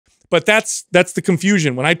But that's the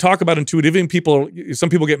confusion. When I talk about intuitive eating, some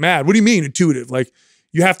people get mad. What do you mean intuitive? Like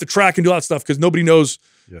you have to track and do all that stuff because nobody knows,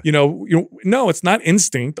 no, it's not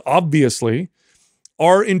instinct, obviously.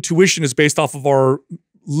 Our intuition is based off of our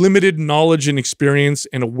limited knowledge and experience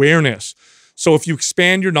and awareness. So if you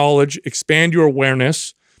expand your knowledge, expand your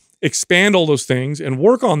awareness, expand all those things and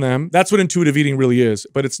work on them, that's what intuitive eating really is.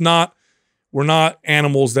 But it's not, we're not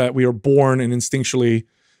animals that we are born and instinctually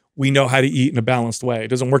we know how to eat in a balanced way. It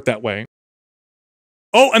doesn't work that way.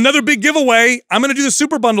 Oh, another big giveaway. I'm going to do the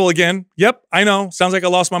super bundle again. Yep, I know. Sounds like I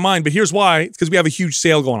lost my mind, but here's why. It's because we have a huge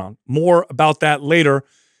sale going on. More about that later.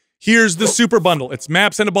 Here's the super bundle. It's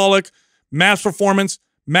MAPS Anabolic, MAPS Performance,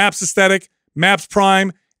 MAPS Aesthetic, MAPS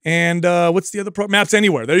Prime, and what's the other MAPS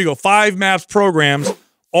Anywhere. There you go. 5 MAPS programs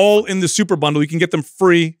all in the super bundle. You can get them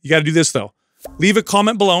free. You got to do this, though. Leave a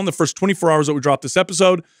comment below in the first 24 hours that we drop this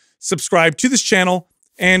episode. Subscribe to this channel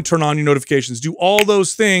and turn on your notifications. Do all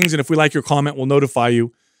those things, and if we like your comment, we'll notify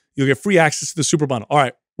you. You'll get free access to the super bundle. All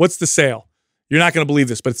right, what's the sale? You're not going to believe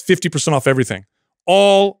this, but it's 50% off everything.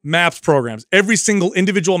 All MAPS programs. Every single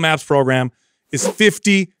individual MAPS program is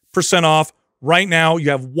 50% off right now.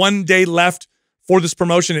 You have 1 day left for this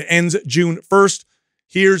promotion. It ends June 1st.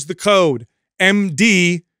 Here's the code,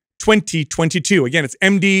 MD2022. Again, it's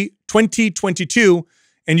MD2022,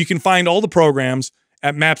 and you can find all the programs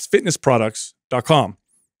at mapsfitnessproducts.com.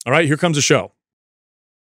 All right, here comes the show.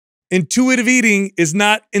 Intuitive eating is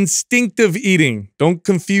not instinctive eating. Don't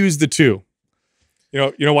confuse the two.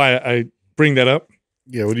 You know why I bring that up?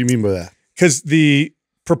 Yeah, what do you mean by that? Because the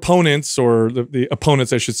proponents, or the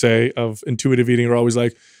opponents, I should say, of intuitive eating are always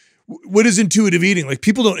like, what is intuitive eating? Like,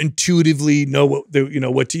 people don't intuitively know what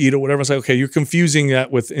to eat or whatever. It's like, okay, you're confusing that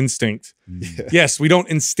with instinct. Yeah. Yes, we don't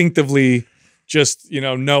instinctively just,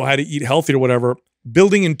 know how to eat healthy or whatever.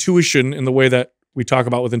 Building intuition in the way that we talk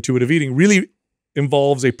about with intuitive eating really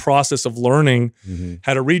involves a process of learning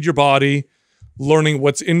how to read your body, learning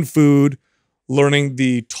what's in food, learning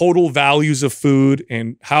the total values of food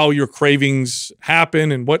and how your cravings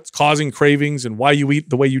happen and what's causing cravings and why you eat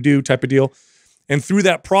the way you do type of deal. And through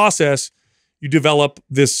that process, you develop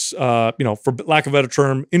this, for lack of a better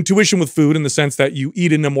term, intuition with food, in the sense that you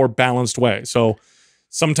eat in a more balanced way. So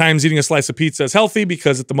sometimes eating a slice of pizza is healthy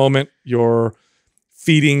because at the moment you're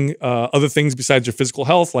feeding other things besides your physical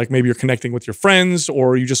health, like maybe you're connecting with your friends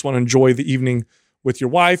or you just want to enjoy the evening with your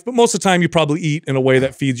wife. But most of the time you probably eat in a way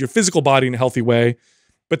that feeds your physical body in a healthy way.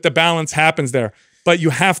 But the balance happens there. But you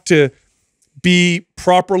have to be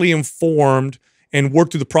properly informed and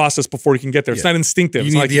work through the process before you can get there. It's not instinctive.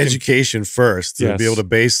 You need the education first to be able to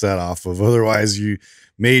base that off of. Otherwise, you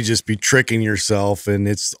may just be tricking yourself, and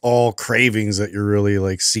it's all cravings that you're really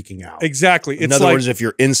like seeking out. Exactly. In other words, if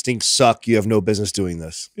your instincts suck, you have no business doing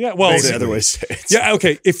this. Yeah. Well, the other way to say it. Yeah.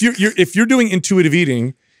 Okay. If you're doing intuitive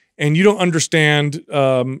eating and you don't understand,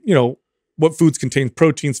 what foods contain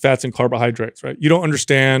proteins, fats, and carbohydrates, right? You don't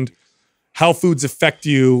understand how foods affect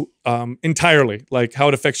you entirely, like how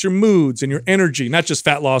it affects your moods and your energy, not just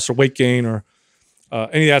fat loss or weight gain or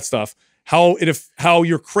any of that stuff. How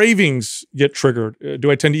your cravings get triggered.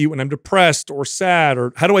 Do I tend to eat when I'm depressed or sad?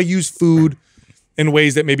 Or how do I use food in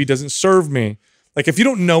ways that maybe doesn't serve me? Like, if you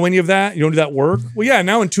don't know any of that, you don't do that work, well, yeah,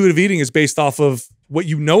 now intuitive eating is based off of what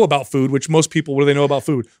you know about food, which most people, what do they know about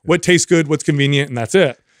food? What tastes good, what's convenient, and that's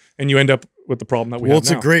it. And you end up with the problem that we have now. Well,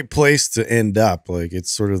 it's a great place to end up. Like,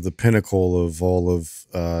 it's sort of the pinnacle of all of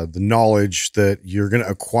the knowledge that you're going to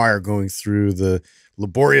acquire going through the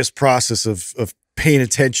laborious process of paying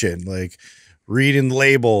attention, like reading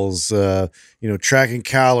labels, tracking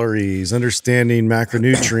calories, understanding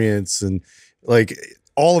macronutrients, and like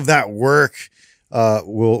all of that work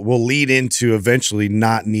will lead into eventually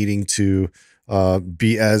not needing to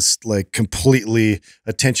be as like completely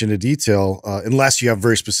attention to detail unless you have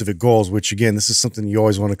very specific goals, which again, this is something you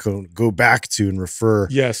always want to go back to and refer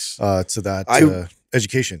to that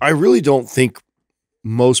education. I really don't think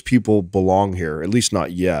most people belong here, at least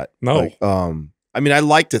not yet. No. Like, I mean, I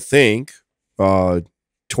like to think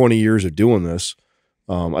 20 years of doing this,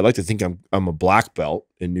 I'd like to think I'm a black belt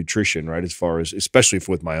in nutrition, right? As far as, especially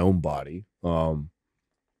with my own body.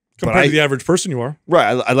 Compared to the average person you are.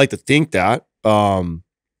 Right. I'd like to think that.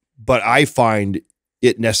 But I find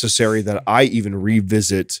it necessary that I even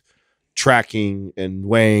revisit tracking and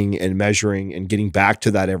weighing and measuring and getting back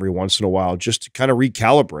to that every once in a while, just to kind of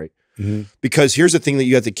recalibrate. Because here's the thing that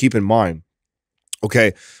you have to keep in mind.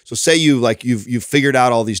 Okay, so say you've figured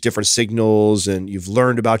out all these different signals and you've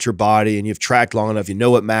learned about your body and you've tracked long enough, you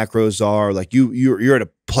know what macros are, like you're at a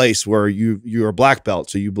place where you're a black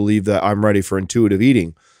belt, so you believe that I'm ready for intuitive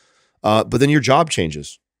eating. But then your job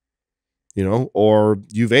changes, or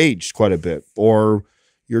you've aged quite a bit, or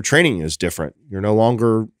your training is different. You're no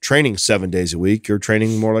longer training 7 days a week. You're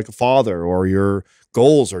training more like a father, or your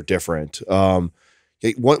goals are different.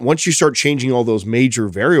 Once you start changing all those major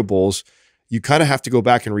variables, you kind of have to go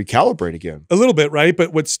back and recalibrate again. A little bit, right?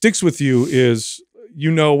 But what sticks with you is,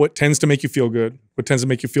 what tends to make you feel good, what tends to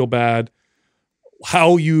make you feel bad,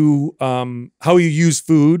 how you use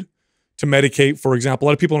food to medicate. For example, a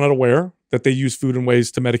lot of people are not aware that they use food in ways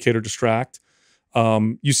to medicate or distract.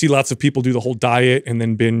 You see lots of people do the whole diet and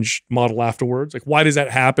then binge model afterwards. Like, why does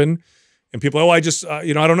that happen? And people, I just, I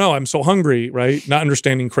don't know. I'm so hungry, right? Not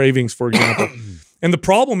understanding cravings, for example. And the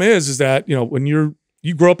problem is that, when you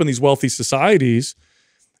grow up in these wealthy societies,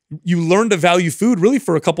 you learn to value food really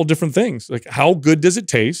for a couple different things. Like, how good does it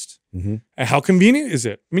taste? And how convenient is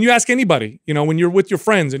it? I mean, you ask anybody, when you're with your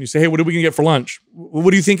friends and you say, hey, what are we gonna get for lunch?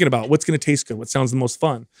 What are you thinking about? What's gonna taste good? What sounds the most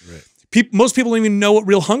fun? Right. Most people don't even know what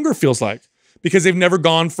real hunger feels like, because they've never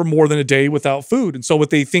gone for more than a day without food. And so what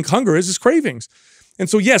they think hunger is cravings. And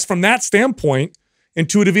so yes, from that standpoint,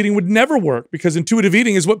 intuitive eating would never work, because intuitive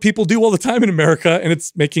eating is what people do all the time in America, and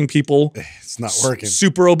it's making people not working.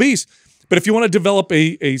 Super obese. But if you want to develop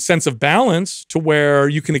a sense of balance to where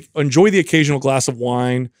you can enjoy the occasional glass of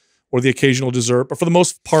wine or the occasional dessert, but for the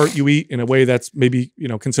most part you eat in a way that's maybe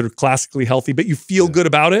considered classically healthy, but you feel good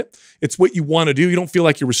about it. It's what you want to do. You don't feel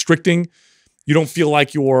like you're restricting. You don't feel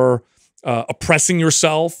like you're oppressing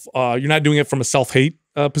yourself. You're not doing it from a self-hate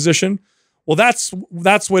position. Well,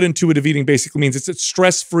 that's what intuitive eating basically means. It's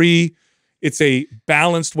stress-free. It's a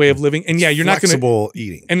balanced way of living. And yeah, you're not going to flexible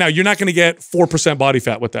eating. And now you're not going to get 4% body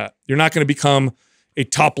fat with that. You're not going to become a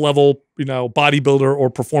top level, bodybuilder or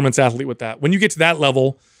performance athlete with that. When you get to that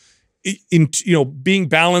level, being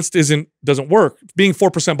balanced doesn't work. Being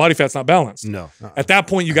 4% body fat's not balanced. No. At that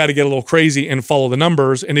point, you got to get a little crazy and follow the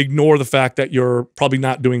numbers and ignore the fact that you're probably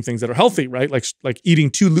not doing things that are healthy, right? Like eating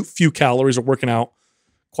too few calories or working out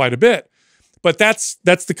quite a bit. But that's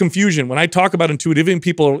the confusion. When I talk about intuitive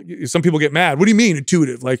eating, some people get mad. What do you mean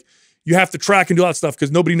intuitive? Like, you have to track and do all that stuff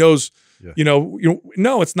because nobody knows,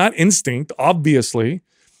 no, it's not instinct, obviously.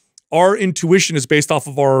 Our intuition is based off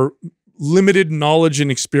of our limited knowledge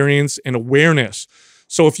and experience and awareness.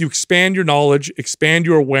 So if you expand your knowledge, expand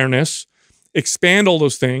your awareness, expand all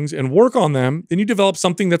those things and work on them, then you develop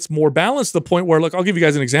something that's more balanced to the point where, look, I'll give you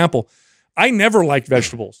guys an example. I never liked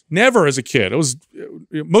vegetables. Never as a kid.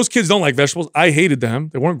 Most kids don't like vegetables. I hated them.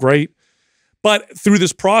 They weren't great. But through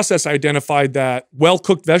this process, I identified that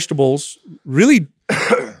well-cooked vegetables really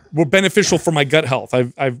were beneficial for my gut health.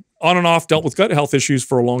 I've on and off dealt with gut health issues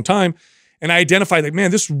for a long time. And I identified like, man,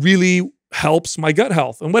 this really helps my gut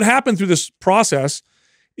health. And what happened through this process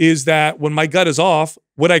is that when my gut is off,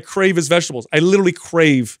 what I crave is vegetables. I literally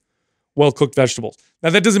crave well-cooked vegetables.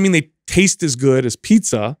 Now, that doesn't mean they taste as good as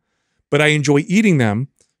pizza, but I enjoy eating them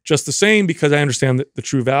just the same because I understand the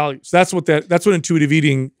true values. That's what intuitive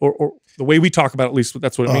eating, or the way we talk about it, at least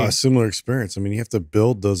that's what it means. Similar experience. I mean, you have to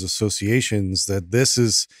build those associations that this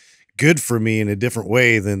is good for me in a different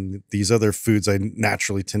way than these other foods I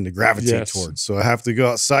naturally tend to gravitate towards. So I have to go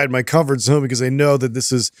outside my comfort zone because I know that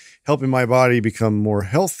this is helping my body become more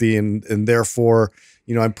healthy, and therefore,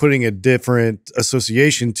 I'm putting a different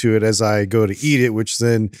association to it as I go to eat it, which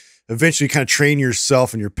then eventually kind of train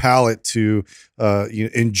yourself and your palate to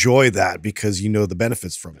enjoy that because you know the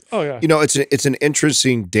benefits from it. Oh yeah. It's an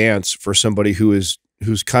interesting dance for somebody who's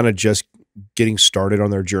kind of just getting started on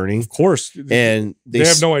their journey. Of course. And they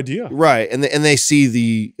have no idea. Right. And they see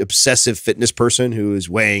the obsessive fitness person who is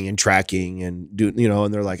weighing and tracking and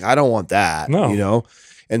and they're like, I don't want that. No.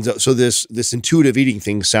 And so this intuitive eating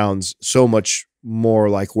thing sounds so much more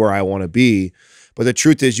like where I want to be. But the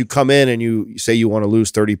truth is, you come in and you say you want to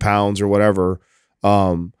lose 30 pounds or whatever.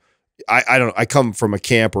 I come from a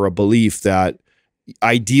camp or a belief that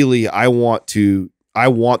ideally I want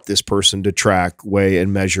this person to track, weigh,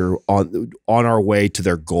 and measure on our way to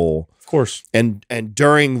their goal. Of course. And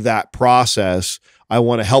during that process, I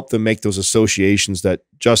want to help them make those associations that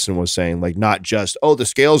Justin was saying, like not just, oh, the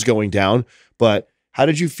scale's going down, but how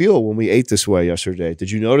did you feel when we ate this way yesterday? Did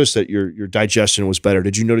you notice that your digestion was better?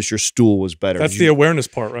 Did you notice your stool was better? That's the awareness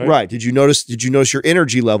part, right? Right. Did you notice your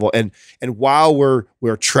energy level? And while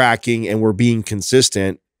we're tracking and we're being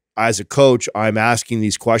consistent, as a coach, I'm asking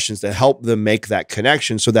these questions to help them make that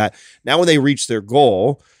connection so that now when they reach their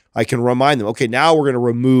goal, I can remind them, okay, now we're going to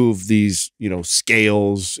remove these,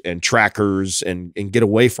 scales and trackers and get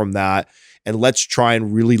away from that. And let's try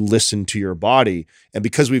and really listen to your body. And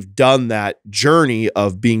because we've done that journey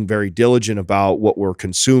of being very diligent about what we're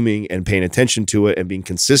consuming and paying attention to it and being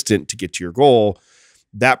consistent to get to your goal,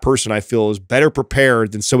 that person I feel is better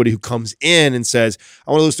prepared than somebody who comes in and says,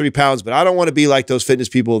 I want to lose 30 pounds, but I don't want to be like those fitness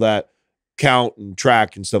people that count and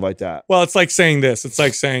track and stuff like that. Well, it's like saying this. It's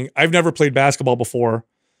like saying, I've never played basketball before,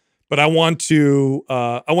 but I want to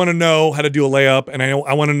know how to do a layup, and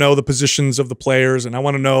I want to know the positions of the players, and I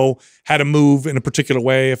want to know how to move in a particular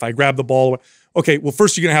way if I grab the ball. Okay, well,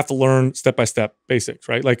 first you're gonna have to learn step-by-step basics,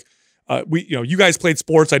 right? Like you guys played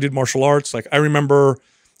sports, I did martial arts. Like I remember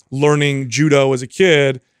learning judo as a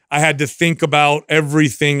kid. I had to think about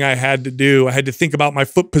everything I had to do. I had to think about my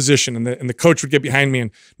foot position, and the coach would get behind me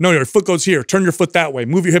and, no, your foot goes here, turn your foot that way,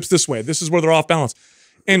 move your hips this way. This is where they're off balance.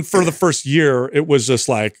 And for the first year, it was just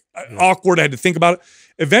like awkward. I had to think about it.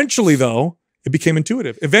 Eventually, though, it became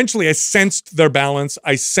intuitive. Eventually, I sensed their balance.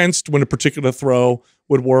 I sensed when a particular throw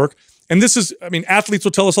would work. And this is, I mean, athletes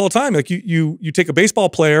will tell us all the time, like you take a baseball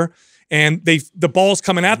player and the ball's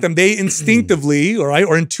coming at them, they instinctively,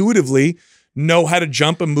 or intuitively know how to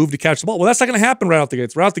jump and move to catch the ball. Well, that's not going to happen right out the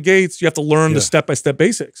gates. Right out the gates, you have to learn the step-by-step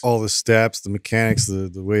basics. All the steps, the mechanics,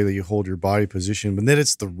 the way that you hold your body position. But then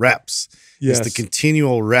it's the reps. Yes. It's the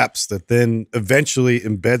continual reps that then eventually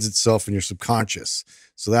embeds itself in your subconscious.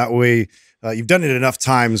 So that way, you've done it enough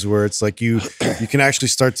times where it's like you can actually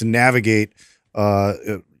start to navigate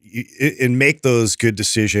and make those good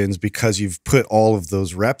decisions because you've put all of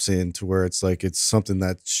those reps in to where it's like it's something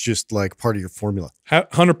that's just like part of your formula.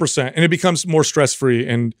 100%. And it becomes more stress-free.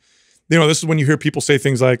 And, this is when you hear people say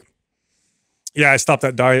things like, yeah, I stopped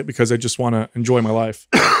that diet because I just want to enjoy my life.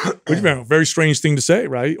 Which is a very strange thing to say,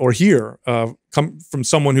 right? Or hear come from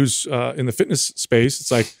someone who's in the fitness space.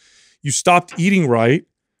 It's like, you stopped eating right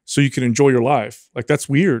so you can enjoy your life. Like, that's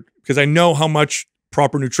weird because I know how much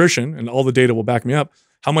proper nutrition, and all the data will back me up,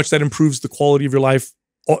 how much that improves the quality of your life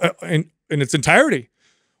in its entirety.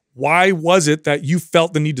 Why was it that you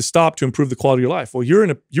felt the need to stop to improve the quality of your life? Well,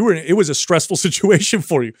 it was a stressful situation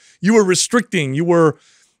for you. You were restricting.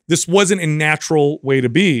 This wasn't a natural way to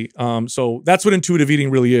be. So that's what intuitive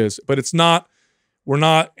eating really is. But we're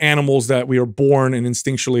not animals that we are born and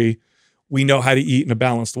instinctually we know how to eat in a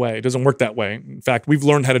balanced way. It doesn't work that way. In fact, we've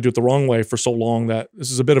learned how to do it the wrong way for so long that this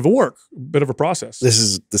is a bit of a process.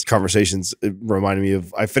 This conversation's reminded me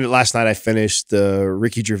of, last night I finished the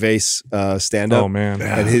Ricky Gervais stand-up. Oh man.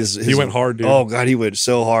 And he went hard, dude. Oh God, he went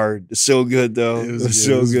so hard. So good though. It was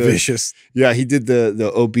so good. Vicious. Yeah, he did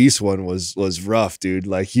the obese one was rough, dude.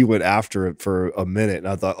 Like he went after it for a minute and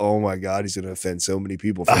I thought, oh my God, he's gonna offend so many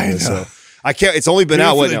people for this. So I can't. It's only been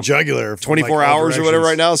out what now? Jugular 24 hours or whatever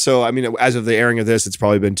right now. So I mean, as of the airing of this, it's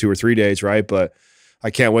probably been 2 or 3 days, right? But I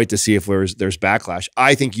can't wait to see if there's backlash.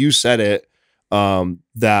 I think you said it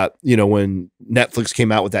that when Netflix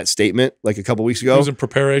came out with that statement like a couple weeks ago, it was in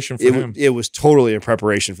preparation for him. It was totally in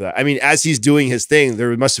preparation for that. I mean, as he's doing his thing,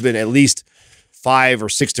 there must have been at least 5 or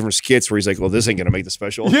 6 different skits where he's like, "Well, this ain't gonna make the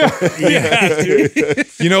special." Yeah,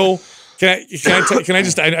 dude. Can I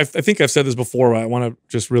just, I think I've said this before, but I want to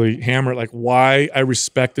just really hammer it, like why I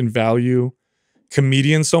respect and value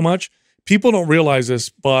comedians so much. People don't realize this,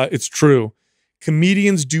 but it's true.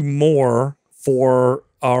 Comedians do more for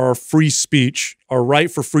our free speech, our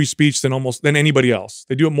right for free speech than anybody else.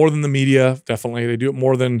 They do it more than the media, definitely. They do it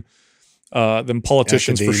more than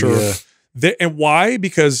politicians, academia. For sure. And why?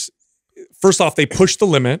 Because first off, they push the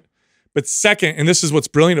limit. But second, and this is what's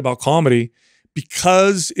brilliant about comedy,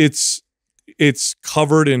 because it's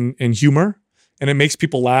covered in humor and it makes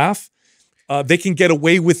people laugh, they can get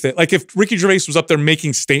away with it. Like if Ricky Gervais was up there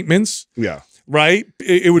making statements, right,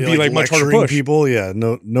 it would be like much harder to push. People,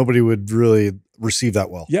 nobody would really receive that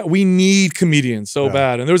well. Yeah, we need comedians so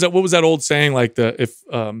bad. And there was what was that old saying, like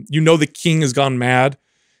the king has gone mad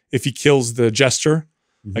if he kills the jester.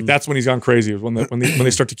 Mm-hmm. Like that's when he's gone crazy. When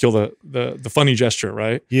they start to kill the funny gesture,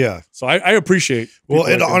 right? Yeah. So I appreciate. Well,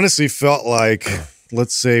 it honestly felt like,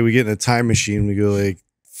 let's say we get in a time machine, we go like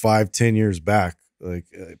 5-10 years back, like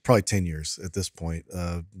probably 10 years at this point,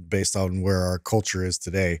 based on where our culture is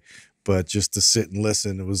today. But just to sit and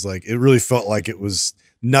listen, it really felt like it was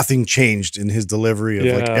nothing changed in his delivery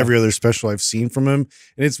of like every other special I've seen from him.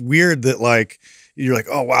 And it's weird that like, you're like,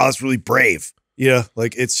 oh wow, that's really brave. Yeah.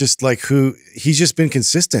 Like it's just like he's just been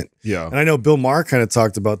consistent. Yeah. And I know Bill Maher kind of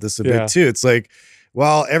talked about this a bit too. It's like,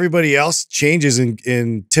 while everybody else changes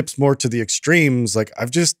and tips more to the extremes, like I've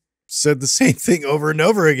just said the same thing over and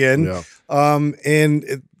over again. Yeah.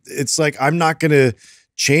 And it's like, I'm not going to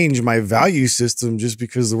change my value system just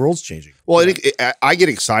because the world's changing. Well, I get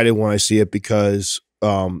excited when I see it because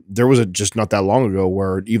there was just not that long ago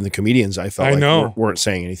where even the comedians I felt weren't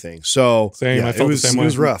saying anything. So I felt the same way. It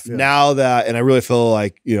was rough. Yeah. Now that, and I really feel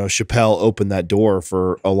like, Chappelle opened that door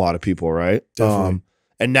for a lot of people, right? Definitely.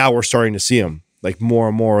 And now we're starting to see him. like more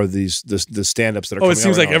and more of the stand-ups that are coming out. It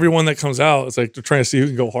seems right like now. everyone that comes out, it's like they're trying to see who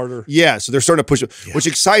can go harder. Yeah, so they're starting to push it, which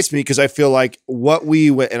excites me because I feel like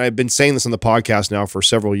and I've been saying this on the podcast now for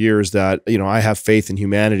several years, that, you know, I have faith in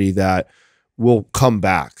humanity that will come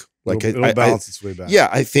back. Like it'll balance its way back. Yeah,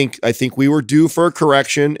 I think we were due for a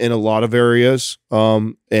correction in a lot of areas,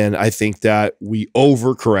 and I think that we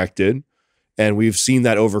overcorrected, and we've seen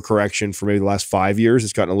that overcorrection for maybe the last 5 years.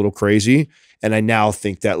 It's gotten a little crazy, and I now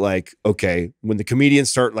think that, like, okay, when the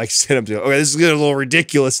comedians start like setting up to, okay, this is getting a little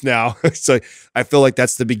ridiculous now. So I feel like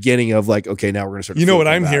that's the beginning of like, okay, now we're gonna start. You know what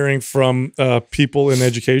I'm hearing from people in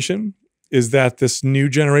education is that this new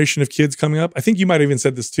generation of kids coming up, I think you might have even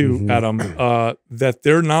said this too, Adam, that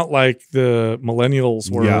they're not like the millennials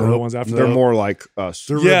were, or the ones after. They're more like us.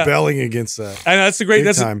 They're rebelling against that. And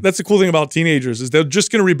that's the cool thing about teenagers is they're just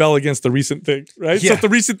going to rebel against the recent thing, right? So if the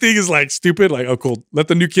recent thing is like stupid, like, oh, cool, let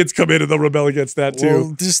the new kids come in and they'll rebel against that too.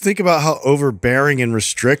 Well, just think about how overbearing and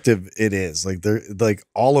restrictive it is. Like they're like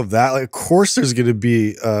all of that. Like, of course, there's going to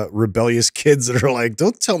be rebellious kids that are like,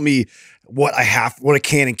 don't tell me what I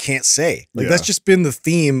can and can't say. Like that's just been the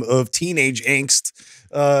theme of teenage angst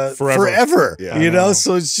forever. You know,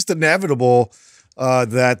 so it's just inevitable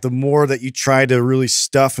that the more that you try to really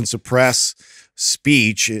stuff and suppress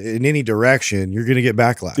speech in any direction, you're going to get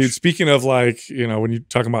backlash. Dude, speaking of, like, you know, when you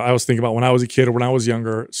talking about, I was thinking about when I was a kid or when I was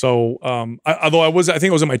younger. So I think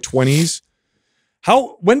I was in my 20s.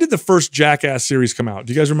 When did the first Jackass series come out?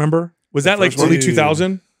 Do you guys remember? Was that like early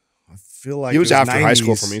 2000? Feel like it was after 90s. High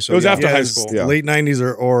school for me. So it was after high school. Late 90s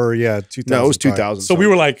or 2000. No, it was 2000. So we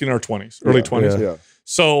were like in our 20s, early 20s. Yeah.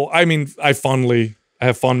 So, I mean, I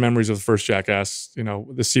have fond memories of the first Jackass, you know,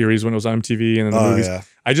 the series when it was on MTV and then the movies. Yeah.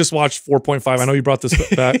 I just watched 4.5. I know you brought this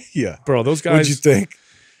back. Bro, those guys. What'd you think?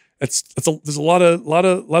 There's a lot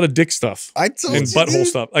of dick stuff. I told and butthole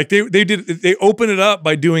stuff. Like they open it up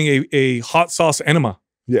by doing a hot sauce enema.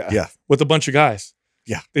 Yeah. With a bunch of guys.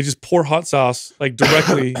 Yeah. They just pour hot sauce like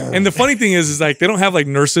directly. And the funny thing is like they don't have like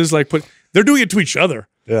nurses like they're doing it to each other.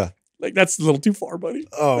 Yeah. Like that's a little too far, buddy.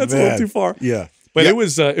 Oh, that's man. a little too far. Yeah. But it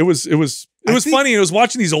was funny. It was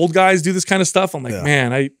watching these old guys do this kind of stuff. I'm like,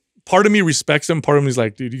 man, part of me respects them. Part of me is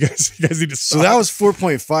like, dude, you guys need to stop. So that was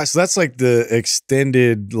 4.5. So that's like the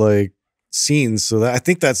extended like scenes. So that I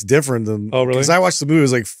think that's different than. Oh, really? Because I watched the movie. It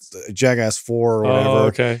was like Jackass 4 or whatever. Oh,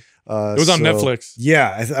 okay. It was on Netflix.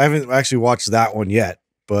 Yeah, I haven't actually watched that one yet,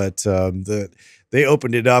 but they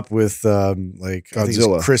opened it up with like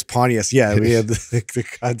Godzilla. Chris Pontius. Yeah, we had the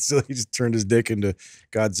Godzilla. He just turned his dick into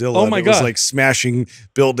Godzilla. Oh my God! It was like smashing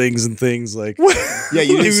buildings and things. Like, yeah,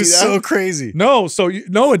 you didn't it was see that? so crazy. No,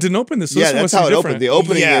 it didn't open this. Yeah, that's how it opened. The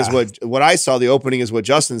opening is what I saw. The opening is what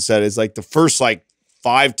Justin said. Is like the first like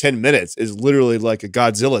 5-10 minutes is literally like a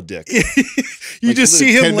Godzilla dick. You like just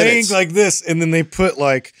see him laying like this, and then they put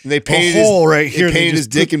like they painted a hole right here. They painted his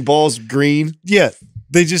dick and balls green. Yeah,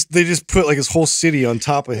 they just put like his whole city on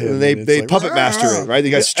top of him. And they puppet master it, right? They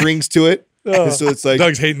got strings to it. So it's like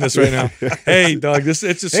Doug's hating this right now. Hey, Doug, it's a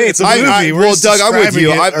movie. Well, Doug, I'm with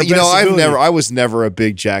you. I was never a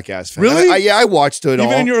big Jackass fan. Really? I watched it all.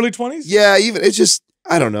 Even in your early 20s? Yeah, even it's just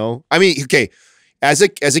I don't know. I mean, okay. As a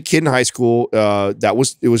kid in high school,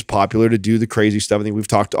 it was popular to do the crazy stuff. I think we've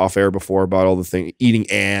talked off air before about all the thing, eating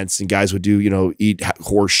ants, and guys would do, eat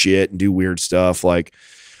horse shit and do weird stuff. Like,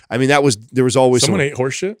 I mean, there was always someone ate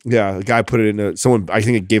horse shit. Yeah, a guy put it in someone. I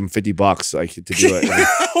think it gave him $50 like to do it.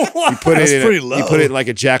 He put it in. Pretty low. He put it in like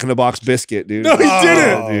a Jack in the Box biscuit, dude. No, he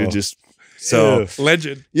didn't, dude. Just. So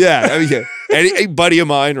legend, yeah. I mean, a buddy of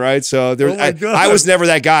mine, right? So there, I was never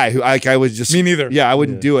that guy who I was just me neither. Yeah, I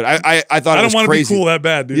wouldn't do it. I thought I don't want to be cool that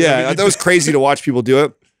bad, dude. Yeah, I thought it was crazy to watch people do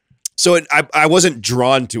it. So I wasn't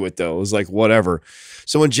drawn to it though. It was like whatever.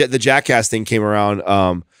 So when the Jackass thing came around,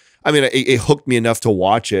 I mean, it hooked me enough to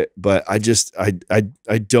watch it, but I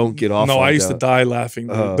don't get off. No, I used to die laughing.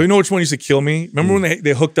 Do you know which one used to kill me? Remember when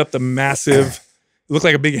they hooked up the massive? It looked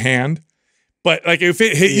like a big hand. But like if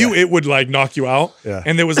it hit you, it would like knock you out. Yeah.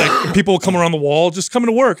 And there was like people would come around the wall, just coming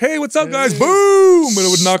to work. Hey, what's up, guys? Boom! And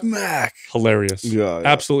it would knock. Smack. Hilarious. Yeah.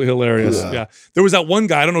 Absolutely hilarious. Yeah. There was that one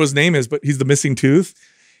guy, I don't know what his name is, but he's the missing tooth.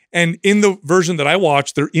 And in the version that I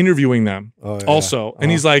watched, they're interviewing them also.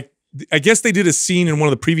 And he's like, I guess they did a scene in one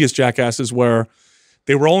of the previous Jackasses where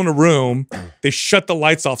they were all in a room. They shut the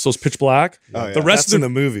lights off, so it's pitch black. The rest in the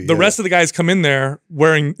movie. The rest of the guys come in there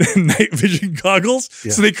wearing night vision goggles,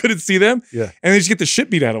 so they couldn't see them. Yeah, and they just get the shit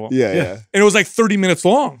beat out of them. Yeah. And it was like 30 minutes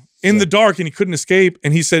long in the dark, and he couldn't escape.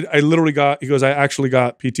 And he said, I actually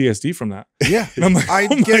got PTSD from that. Yeah, and I'm like, I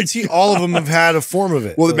guarantee all of them have had a form of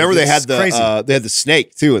it. Well, remember they had the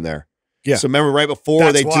snake too in there. Yeah. So remember, right before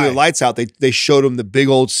That's they do the lights out, they showed them the big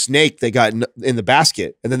old snake they got in the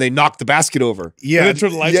basket, and then they knocked the basket over. Yeah, And they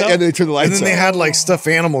turned the lights out? And they turned the lights and then out. they had like stuffed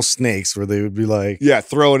animal snakes where they would be like,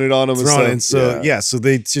 throwing it on them. So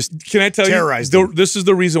they just Can I tell terrorized you? them. This is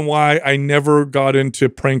the reason why I never got into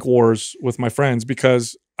prank wars with my friends,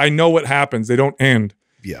 because I know what happens. They don't end.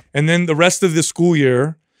 Yeah. And then the rest of the school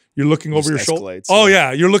year, you're looking over your shoulder. escalates, Oh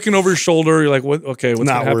yeah, you're looking over your shoulder. You're like, what? Okay, what's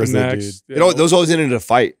Not gonna worth happen it, next? dude. You know, those always ended in a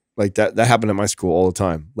fight. Like that happened at my school all the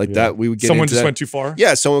time. Like that, we would get Someone into just that. went too far.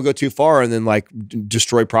 Yeah, someone would go too far and then like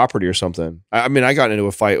destroy property or something. I mean, I got into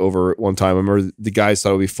a fight over it one time. I remember the guys thought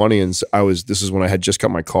it would be funny, and this is when I had just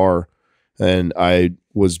got my car, and I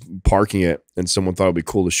was parking it, and someone thought it'd be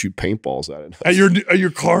cool to shoot paintballs at it. At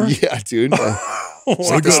your car? Yeah, dude.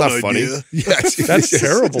 It's like, that's not funny. Yeah, dude, That's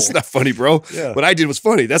terrible. It's not funny, bro. Yeah. What I did was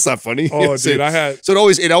funny. That's not funny. Oh, dude, I had. So it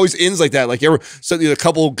always ends like that. Like so there's a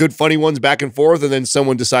couple good funny ones back and forth, and then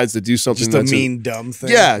someone decides to do something just a that's mean, dumb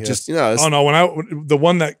thing. Yeah, just Oh no! The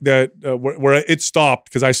one that where it stopped,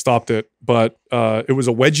 because I stopped it, but it was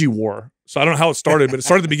a wedgie war. So I don't know how it started, but it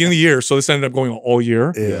started at the beginning of the year. So this ended up going all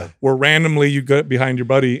year. Yeah. Where randomly you get behind your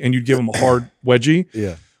buddy and you'd give him a hard wedgie.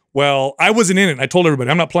 Yeah. Well, I wasn't in it. I told everybody,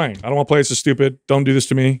 I'm not playing. I don't want to play. This is stupid. Don't do this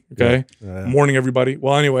to me. Okay. I'm warning everybody.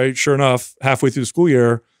 Well, anyway, sure enough, halfway through the school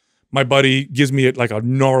year, my buddy gives me like a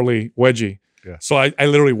gnarly wedgie. Yeah. So I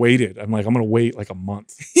literally waited. I'm like, I'm going to wait like a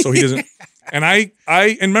month. So he doesn't. And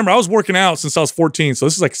and remember, I was working out since I was 14. So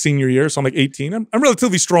this is like senior year. So I'm like 18. I'm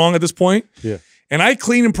relatively strong at this point. Yeah. And I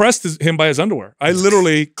clean and pressed him by his underwear. I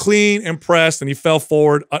literally clean and pressed, and he fell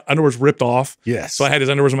forward. Underwear's ripped off. Yes. So I had his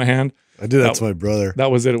underwears in my hand. I did that to my brother.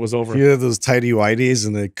 That was it. It was over. He had those tidy whities,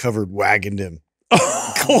 and they wagoned him.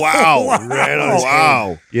 wow. Right on his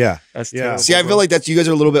head. Yeah. That's Yeah. terrible. See, I feel like you guys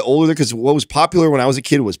are a little bit older because what was popular when I was a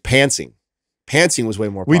kid was pantsing. Pantsing was way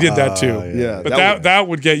more We popular. did that too. Yeah. But that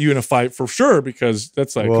would get you in a fight for sure, because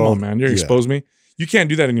that's like, come on, man, you're gonna expose me. You can't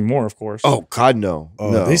do that anymore, of course. Oh God, no.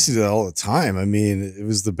 Oh, no. they see that all the time. I mean, it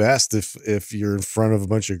was the best if you're in front of a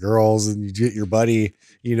bunch of girls and you get your buddy,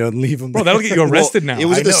 and leave them. Bro, that'll get you arrested now. It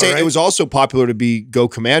was Right? It was also popular to go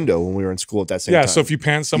commando when we were in school at that same time. Yeah, so if you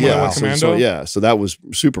pants someone that went commando. So that was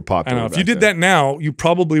super popular. I know. If you did that now, you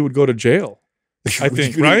probably would go to jail. I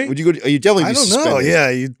think, right? Would you go? You definitely. I be don't know. suspended. Yeah,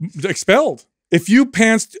 you Expelled. If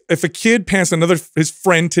a kid pantsed his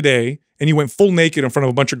friend today, and you went full naked in front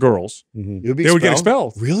of a bunch of girls, You they would get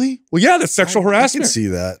expelled. Really? Well, yeah, that's sexual I harassment. can see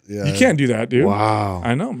that. Yeah, You can't do that, dude. Wow.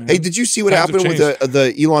 I know, man. Hey, did you see what Times have happened with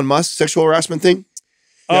the Elon Musk sexual harassment thing?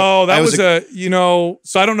 Oh, that I was was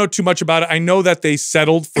so I don't know too much about it. I know that they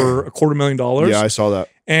settled for $250,000. Yeah, I saw that.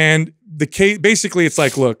 And the case, basically, it's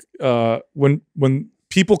like, look, when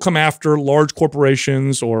people come after large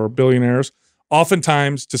corporations or billionaires,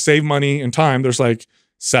 oftentimes to save money and time, there's like,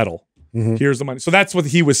 settle. Here's the money. So that's what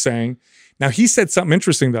he was saying. Now, he said something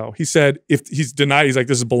interesting, though. He said, if he's denied, he's like,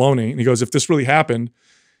 this is baloney. And he goes, if this really happened,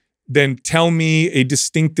 then tell me a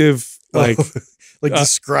distinctive,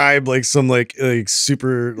 describe like some like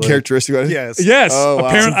super Characteristic. Right? Yes. Yes. Oh, wow.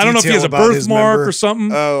 Apparently, I don't know if he has a Detail about his birthmark member. or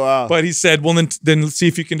something. Oh wow. But he said, well, then let's see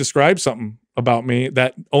if you can describe something about me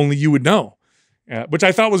that only you would know. Which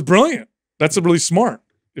I thought was brilliant. That's really smart.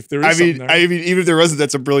 If there is something there. even if there wasn't,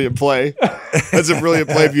 that's a brilliant play. That's a brilliant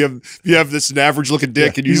play. If you have this average looking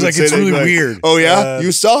dick, and you He's would like, say it's that, really like, weird. Oh yeah,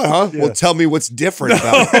 you saw it, huh? Yeah. Well, tell me what's different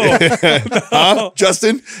about it, huh,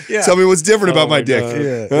 Justin? Yeah. Tell me what's different about my my dick. God.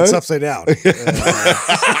 Yeah, Huh? it's upside down. It's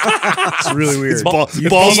really weird. It's balls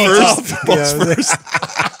balls first. up. Balls Yeah. first.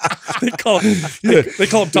 They call them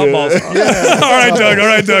top balls. All right, Doug. All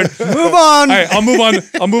right, Doug. Move on. All right, I'll move on.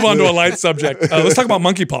 I'll move on to a light subject. Let's talk about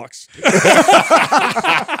monkeypox.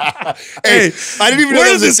 Hey, I didn't even know Where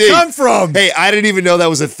that does was this a thing. come from? Hey, I didn't even know that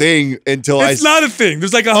was a thing until It's not a thing.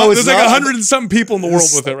 There's like Oh, it's there's like not? 100 and something people in the world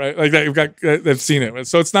with it, right? Like that've seen it.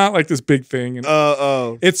 So it's not like this big thing. And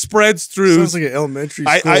it spreads through. Sounds like an elementary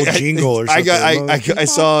school jingle or something. I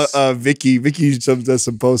saw Vicky does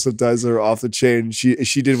some posts sometimes that are off the chain. She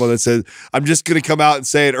did one that said, "I'm just gonna come out and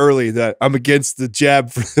say it early that I'm against the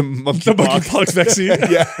jab for the monkeypox vaccine."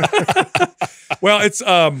 Yeah. Well, it's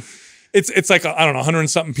like I don't know 100 and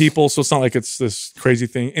something people, so it's not like it's this crazy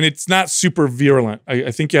thing, and it's not super virulent.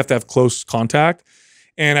 I think you have to have close contact.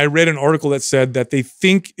 And I read an article that said that they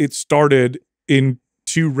think it started in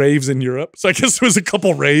 2 raves in Europe. So I guess there was a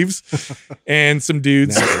couple raves, and some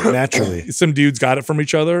dudes naturally, some dudes got it from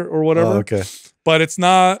each other or whatever. Oh, okay. But it's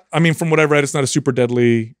not. I mean, from what I've read, it's not a super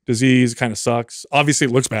deadly disease. It kind of sucks. Obviously, it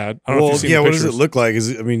looks bad. I don't know if you've seen the what does pictures. it look like?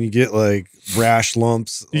 You get like rash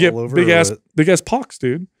lumps. You all get over big ass pox,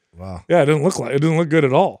 dude. Wow. Yeah, it doesn't look good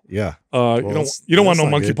at all. Yeah. You don't want no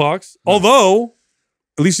monkeypox. Although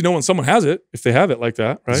at least you know when someone has it, if they have it like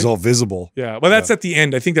that, right? It's all visible. Yeah, well, that's at the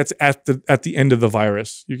end. I think that's at the end of the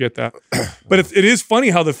virus. You get that. But it is funny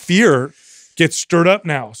how the fear gets stirred up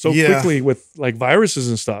now so quickly with like viruses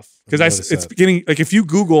and stuff. Because it's beginning, like if you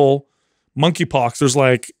Google monkeypox, there's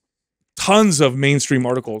like tons of mainstream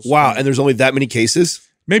articles. Wow, and there's only that many cases?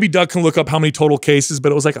 Maybe Doug can look up how many total cases,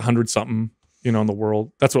 but it was like 100 something, in the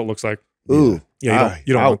world. That's what it looks like. Ooh. Yeah,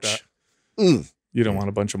 you don't want that. Mm. You don't want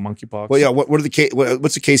a bunch of monkeypox. Well, yeah. What are the case?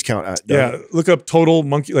 What's the case count at? Yeah, look up total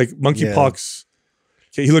monkeypox.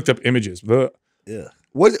 Okay, he looked up images. Yeah.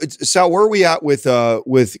 Sal? Where are we at with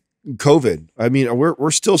COVID? I mean,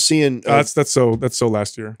 we're still seeing. That's so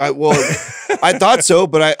last year. I thought so,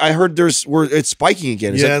 but I heard it's spiking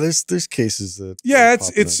again. There's cases that. Yeah,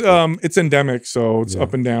 it's endemic, so it's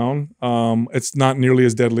up and down. It's not nearly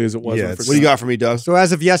as deadly as it was. What do you got for me, Doug? So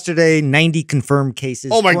as of yesterday, 90 confirmed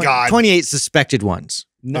cases. Oh my God. 28 suspected ones.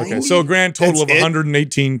 90? Okay, so a grand total of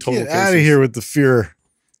 118 total Get cases. out of here with the fear.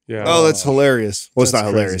 Yeah. Oh, that's hilarious. Well, it's That's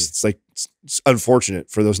not hilarious. It's like it's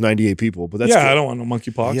unfortunate for those 98 people, but that's I don't want no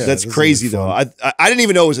monkeypox. Yeah, that's this crazy isn't though. fun. I didn't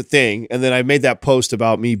even know it was a thing, and then I made that post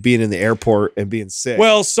about me being in the airport and being sick.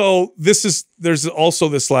 Well, so there's also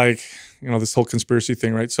this like this whole conspiracy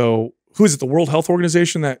thing, right? So who is it? The World Health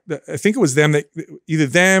Organization that I think it was them that either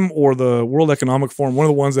them or the World Economic Forum, one of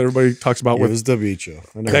the ones that everybody talks about. It was WHO. I know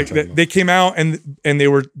what you're talking about. They came out and they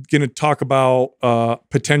were going to talk about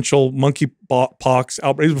potential monkeypox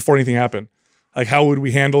outbreaks before anything happened. Like how would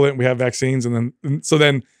we handle it? And we have vaccines, and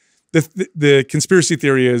then the conspiracy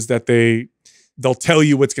theory is that they'll tell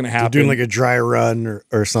you what's going to happen. They're doing like a dry run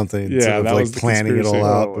or something. Yeah, that like was the planning it all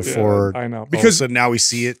conspiracy. out before. I know Because so now we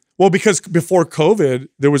see it. Well, because before COVID,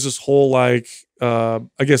 there was this whole like I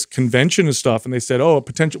guess convention and stuff, and they said, oh,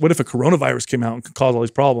 what if a coronavirus came out and could cause all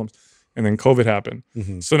these problems? And then COVID happened.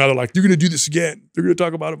 So now they're like, you're going to do this again. They're going to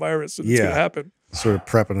talk about a virus, and it's going to happen. Sort of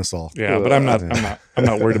prepping us all. Yeah, but I'm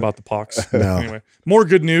not worried about the pox. No. Anyway, more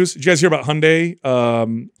good news. Did you guys hear about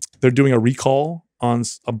Hyundai? They're doing a recall on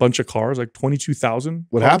a bunch of cars, like 22,000.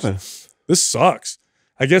 What happened? This sucks.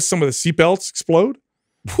 I guess some of the seatbelts explode.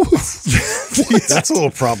 That's a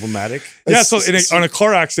little problematic. Yeah, so on a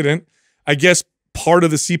car accident, I guess part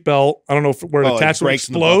of the seatbelt, I don't know where it attached,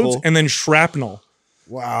 explodes, and then shrapnel.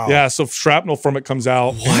 Wow. Yeah, so shrapnel from it comes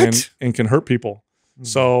out and can hurt people.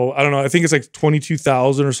 So I don't know. I think it's like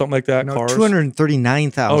 22,000 or something like that. No, cars.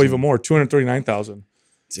 239,000. Oh, even more. 239,000.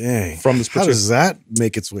 Dang. From this. How does that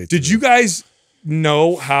make its way? Did you guys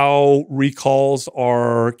know how recalls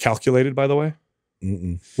are calculated? By the way.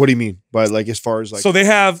 What do you mean? By like as far as like so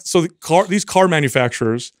these car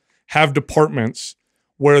manufacturers have departments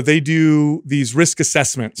where they do these risk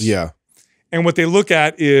assessments. Yeah. And what they look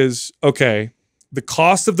at is the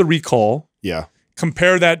cost of the recall. Yeah.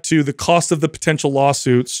 Compare that to the cost of the potential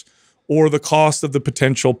lawsuits or the cost of the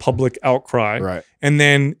potential public outcry. Right. And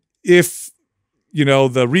then if,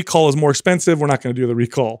 the recall is more expensive, we're not going to do the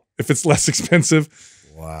recall. If it's less expensive,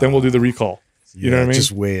 then we'll do the recall. You know what I mean?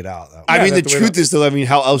 Just weigh it out. That way. I mean, the truth is though, I mean,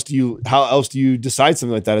 how else do you decide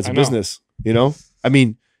something like that as a business? I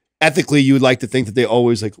mean, ethically, you would like to think that they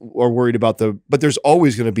always like are worried about but there's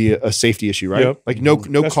always going to be a safety issue, right? Yep. Like no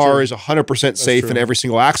car true. is 100% safe true. in every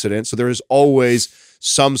single accident. So there is always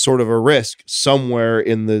some sort of a risk somewhere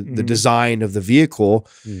in the design of the vehicle.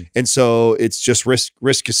 And so it's just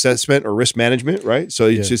risk assessment or risk management, right? So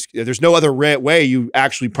it's just, there's no other way you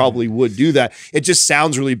actually probably would do that. It just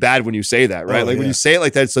sounds really bad when you say that, right? When you say it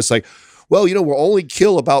like that, it's just like, well, we'll only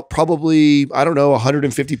kill about probably, I don't know,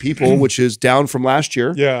 150 people, which is down from last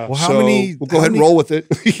year. Yeah. Well, we'll go ahead and roll with it.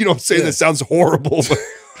 I'm saying that sounds horrible. But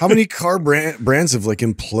how many car brands have like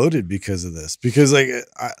imploded because of this? Because like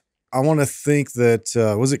I want to think that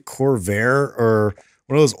was it Corvair or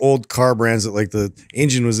one of those old car brands that like the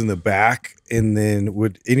engine was in the back and then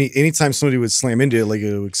would anytime somebody would slam into it, like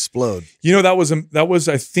it would explode. That was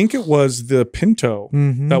I think it was the Pinto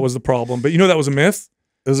that was the problem. But that was a myth.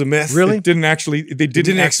 It was a myth. Really? They didn't actually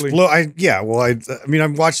explode. I mean,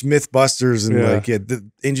 I've watched Mythbusters and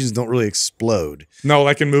the engines don't really explode. No,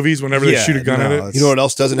 like in movies, whenever they shoot a gun at it. You know what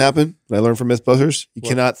else doesn't happen? I learned from Mythbusters. You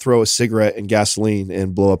cannot throw a cigarette in gasoline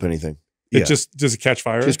and blow up anything. It just does it catch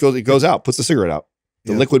fire? It goes out, puts the cigarette out.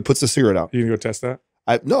 The liquid puts the cigarette out. You gonna go test that?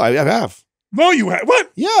 I have. No, you have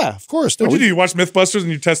what? Yeah, of course. No, what did you do? You watched Mythbusters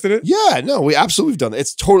and you tested it? Yeah, no, we absolutely have done that.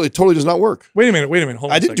 It's totally does not work. Wait a minute.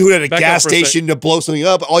 Hold on. I didn't do it at a gas station to blow something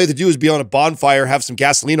up. All you have to do is be on a bonfire, have some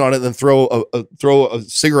gasoline on it, and then throw a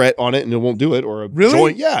cigarette on it, and it won't do it. Or a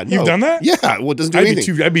joint. Yeah, no. You've done that? Yeah, well, it doesn't do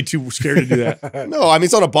anything. I'd be too scared to do that. No, I mean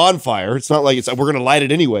it's on a bonfire. It's not like we're gonna light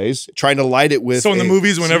it anyways. Trying to light it with. So in the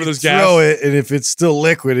movies, whenever there's gas, throw it, and if it's still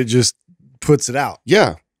liquid, it just puts it out.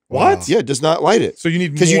 Yeah. What? Yeah, it does not light it. So you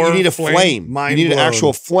need because you need a flame. Mind You need an blown.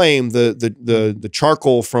 actual flame. The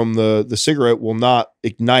charcoal from the cigarette will not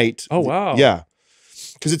ignite. Oh wow. Yeah.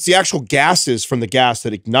 Because it's the actual gases from the gas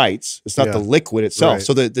that ignites. It's not the liquid itself. Right.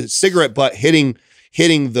 So the cigarette butt hitting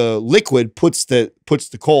the liquid puts the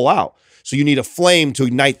coal out. So you need a flame to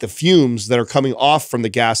ignite the fumes that are coming off from the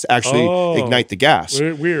gas to actually ignite the gas.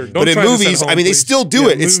 Weird. But in movies, I mean, they still do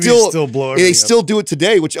it. It's still blow they still do it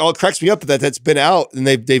today, which all cracks me up that's been out and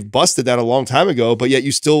they've busted that a long time ago. But yet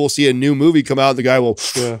you still will see a new movie come out and the guy will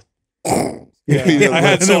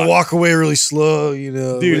and then walk away really slow,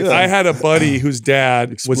 Dude, I had a buddy whose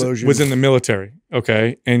dad was in the military,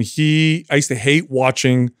 okay? And I used to hate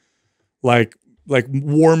watching like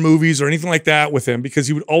war movies or anything like that with him because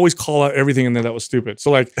he would always call out everything in there that was stupid.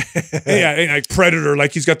 So like, like Predator,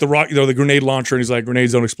 like he's got the rock, the grenade launcher, and he's like,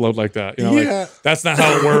 grenades don't explode like that. Like that's not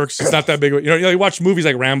how it works. It's not that big. You watch movies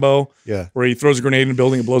like Rambo, where he throws a grenade in a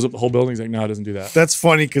building and blows up the whole building. He's like, no, it doesn't do that. That's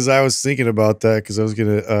funny because I was thinking about that because I was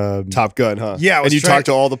gonna Top Gun, huh? Yeah, and you talk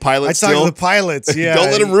to all the pilots. I talked to the pilots. Yeah,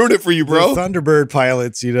 don't let them ruin it for you, bro. The Thunderbird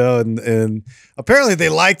pilots, and apparently they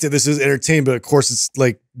liked it. This is entertaining, but of course it's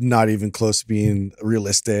like not even close to being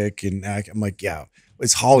realistic. And I'm like, yeah,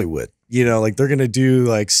 it's Hollywood. Like they're gonna do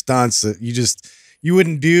like stunts that you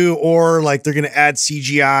wouldn't do, or like they're gonna add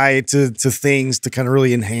CGI to things to kind of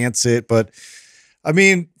really enhance it. But I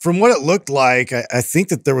mean, from what it looked like, I think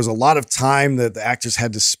that there was a lot of time that the actors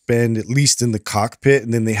had to spend at least in the cockpit,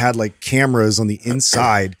 and then they had like cameras on the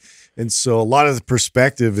inside. And so a lot of the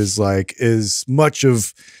perspective is like as much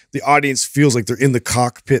of the audience feels like they're in the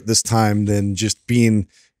cockpit this time than just being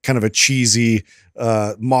kind of a cheesy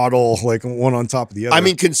model, like one on top of the other. I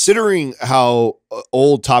mean, considering how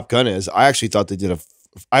old Top Gun is, I actually thought they did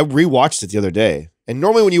I rewatched it the other day. And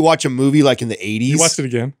normally when you watch a movie like in the 80s. You watched it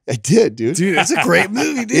again? I did, dude. Dude, it's a great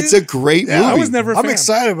movie, dude. It's a great movie. I was never a fan. I'm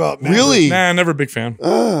excited about Maverick. Really? Nah, never a big fan.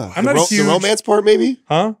 I'm not a huge... The romance part, maybe?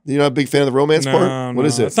 Huh? You're not a big fan of the romance part? What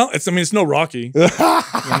is it? It's no Rocky.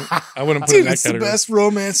 I wouldn't put it in that it's category. the best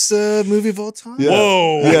romance movie of all time. Yeah.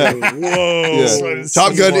 Whoa. Yeah. Whoa. Yeah.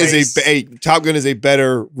 Top Gun is a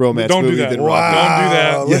better romance movie than Rocky. Don't do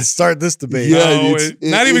that. Let's start this debate. Yeah,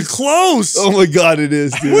 not even close. Oh my God, it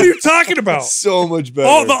is, dude. What are you talking about? So much better.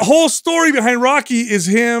 Oh, the whole story behind Rocky is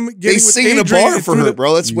him getting they with sing in a Adrian bar for her,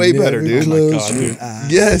 bro. That's way better, dude. Oh my God, dude.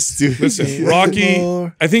 Yes, dude. Listen, Rocky,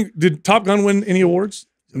 I think, did Top Gun win any awards?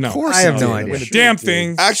 No. Of course I have it no did. idea. Win the damn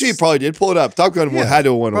thing. Actually, it probably did. Pull it up. Top Gun had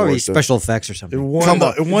to have won Probably awards. special effects or something. It won, Come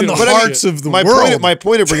on. it won the But I mean, hearts of the my world. my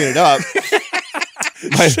point of bringing it up.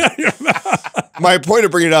 My point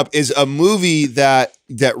of bringing it up is a movie that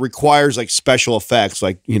requires like special effects,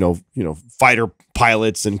 like fighter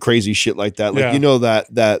pilots and crazy shit like that. Like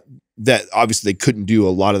that obviously they couldn't do a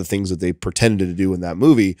lot of the things that they pretended to do in that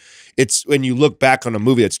movie. It's when you look back on a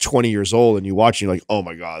movie that's 20 years old and you watch, and you're like, oh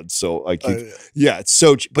my God, so like, it's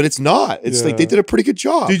so, but it's not. It's like they did a pretty good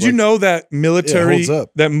job. Did you know that military, holds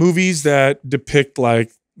up. that movies that depict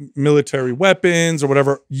like military weapons or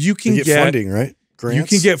whatever, you can get funding, right? Grants? You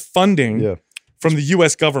can get funding from the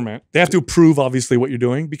U.S. government. They have to approve, obviously, what you're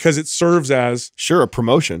doing because it serves as a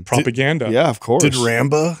promotion, propaganda. Yeah, of course. Did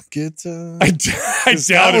Rambo get? I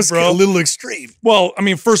doubt it, bro. A little extreme. Well, I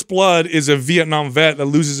mean, First Blood is a Vietnam vet that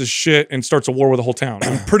loses his shit and starts a war with the whole town.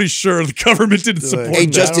 I'm pretty sure the government didn't support Hey,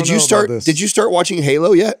 that. Just did you start watching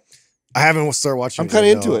Halo yet? I haven't started watching. I'm kind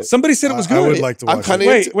of into it. Somebody said it was good. I would like to watch I'm kind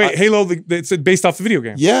it. of Wait, Halo, it's based off the video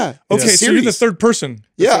game. Yeah. Okay, so you're the third person.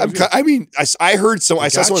 Yeah, I heard I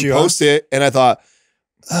saw someone post it, and I thought,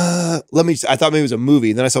 I thought maybe it was a movie.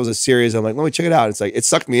 And then I saw it was a series. I'm like, let me check it out. It's like, it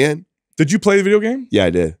sucked me in. Did you play the video game? Yeah, I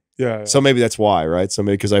did. Yeah. So maybe that's why, right? So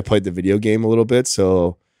maybe because I played the video game a little bit.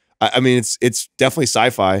 So I mean, it's definitely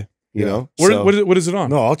sci-fi. You know, what is it on?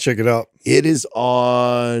 No, I'll check it out. It is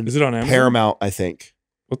on. Is it on Amazon? Paramount? I think.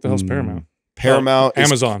 What the hell's Paramount? Paramount.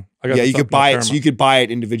 Amazon. You could buy it. So you could buy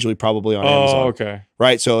it individually, probably on Amazon. Oh, okay.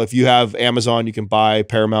 Right. So if you have Amazon, you can buy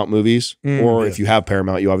Paramount movies, or if you have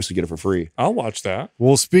Paramount, you obviously get it for free. I'll watch that.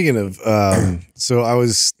 Well, speaking of, so I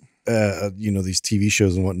was, these TV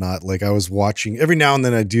shows and whatnot. Like I was watching every now and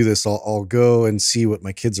then. I do this. I'll go and see what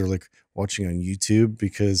my kids are like watching on YouTube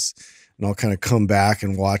and I'll kind of come back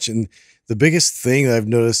and watch. And the biggest thing that I've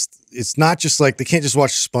noticed, it's not just like they can't just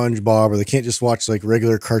watch SpongeBob or they can't just watch like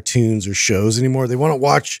regular cartoons or shows anymore. They want to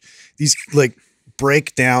watch these like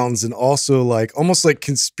breakdowns and also like almost like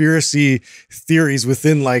conspiracy theories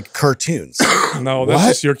within like cartoons. No, that's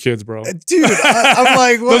just your kids, bro. Dude, I'm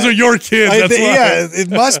like, what? Those are your kids. That's why. Yeah,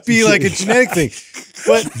 it must be like a genetic thing.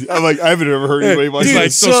 But I'm like, I haven't ever heard anybody watch Dude, that.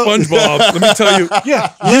 like, so SpongeBob, let me tell you,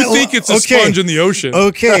 you think it's a sponge in the ocean.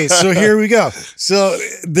 Okay, so here we go. So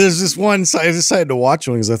there's this one, I decided to watch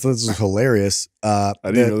one because I thought this was hilarious.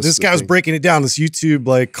 This guy was breaking it down, this YouTube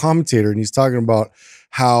like commentator, and he's talking about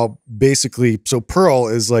how basically, so Pearl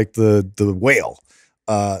is like the whale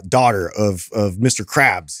daughter of Mr.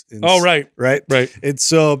 Krabs. Oh, right. And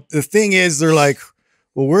so the thing is, they're like,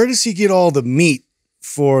 well, where does he get all the meat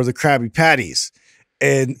for the Krabby Patties?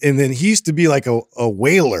 And then he used to be like a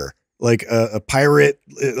whaler, like a pirate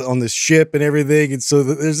on this ship and everything. And so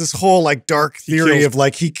there's this whole like dark theory of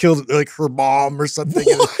like he killed like her mom or something,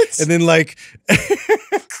 and then like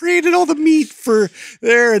created all the meat for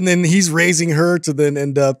there, and then he's raising her to then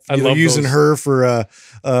end up using her for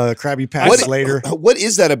Krabby Patties later. What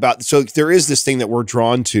is that about? So there is this thing that we're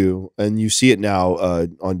drawn to, and you see it now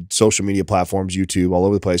on social media platforms, YouTube, all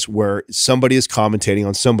over the place, where somebody is commentating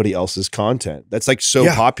on somebody else's content. That's like so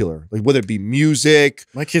popular, like whether it be music.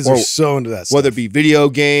 My kids are so into that stuff. Whether it be video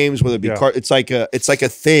games, whether it be it's like a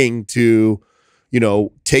thing to, you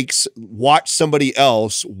know, watch somebody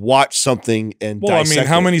else watch something and dissect I mean,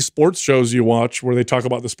 how many sports shows you watch where they talk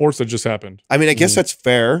about the sports that just happened? I mean, I guess that's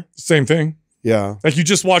fair. Same thing. Yeah. Like you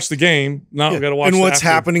just watched the game. Now we got to watch and what's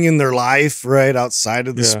happening in their life, right? Outside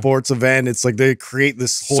of the sports event. It's like they create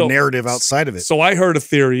this whole narrative outside of it. So I heard a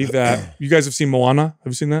theory that you guys have seen Moana. Have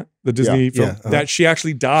you seen that? The Disney film? That she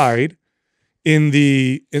actually died in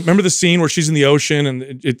remember the scene where she's in the ocean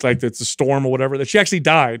and it's like it's a storm or whatever, that she actually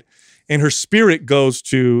died and her spirit goes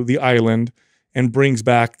to the island and brings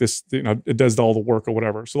back this, you know, it does all the work or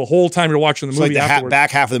whatever. So the whole time you're watching the movie, like the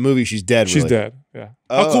back half of the movie, she's dead. She's dead. Yeah.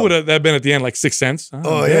 How cool would that have been at the end? Like Sixth Sense.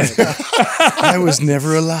 Oh yeah. I was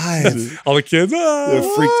never alive. All the kids.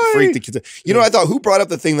 Freak the kids. You know, I thought, who brought up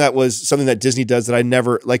the thing that was something that Disney does that I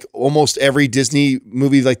never, like almost every Disney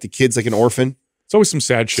movie, like the kid's like an orphan. It's always some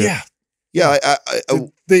sad shit. Yeah. Yeah.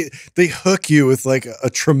 They hook you with like a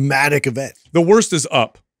traumatic event. The worst is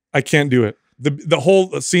Up. I can't do it. The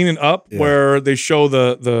whole scene in Up where they show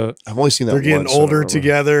the I've only seen that. They're getting older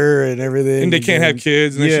together and everything, and they can't have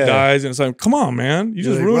kids, and then she dies, and it's like, come on, man, you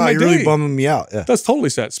just ruined my day. You're really bumming me out. Yeah, that's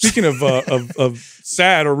totally sad. Speaking of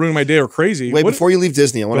sad or ruin my day or crazy. Wait, before you leave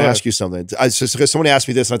Disney, I want to ask you something. Because somebody asked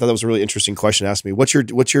me this, and I thought that was a really interesting question to ask me. What's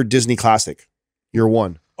your Disney classic? Your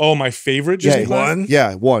one. Oh, my favorite Disney classic?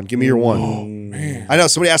 Yeah, one. Give me your one. Oh man, I know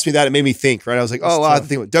somebody asked me that. It made me think. Right, I was like, oh, wow, I have to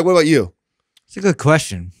think. Doug, what about you? It's a good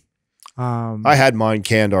question. I had mine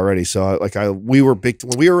canned already, so we were big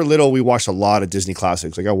when we were little. We watched a lot of Disney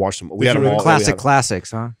classics. Like I watched them. We had them all.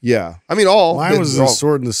 Classics, huh? Yeah, I mean all. Mine was The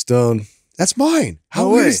Sword in the Stone. That's mine. How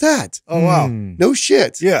weird is that? Oh wow, no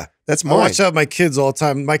shit. Yeah, that's mine. I watch that with my kids all the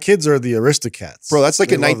time. My kids are the Aristocats, bro. That's like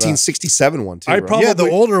a 1967 one too. The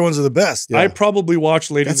older ones are the best. Yeah. I probably watched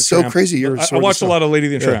Lady and the Tramp. That's so crazy. I watched a lot of Lady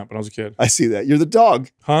and the Tramp when I was a kid. I see that. You're the dog,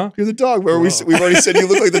 huh? You're the dog. Where we've already said you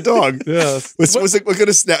look like the dog. Yeah. What kind of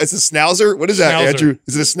it's a schnauzer? What is that, Andrew?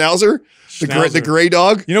 Is it a schnauzer? The gray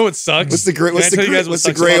dog. You know what sucks? What's the gray old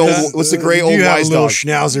wise little dog?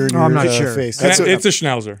 Schnauzer in I'm your not sure. face. It's a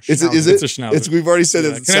schnauzer. Is it? It's a schnauzer. We've already said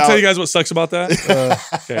it. Can I tell you guys what sucks about that?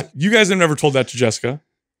 Okay. You guys have never told that to Jessica.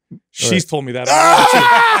 She's told me that.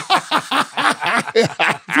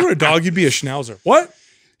 If you were a dog, you'd be a schnauzer. What?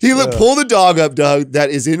 Pull the dog up, Doug. That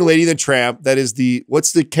is in Lady and the Tramp. That is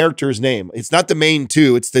what's the character's name? It's not the main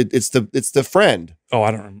two. It's the friend. Oh,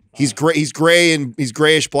 I don't remember. He's gray. He's gray and he's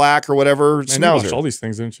grayish black or whatever. Man, Schnauzer. you watched all these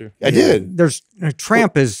things, didn't you? I did. There's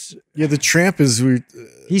Tramp is. Yeah, the Tramp is.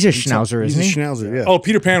 He's a Schnauzer, isn't he? He's a Schnauzer. Yeah. Oh,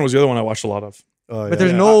 Peter Pan was the other one I watched a lot of. Oh, but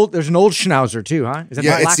there's an old Schnauzer too, huh? Is that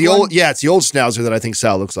yeah, the it's the black old. one? Yeah, it's the old Schnauzer that I think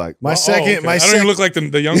Sal looks like. My second. I don't even look like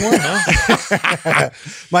the young one. Huh?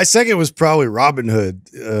 My second was probably Robin Hood.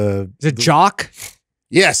 Is it Jock?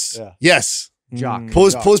 Yes. Yeah. Yes. Jock. Pull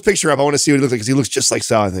his picture up. I want to see what he looks like because he looks just like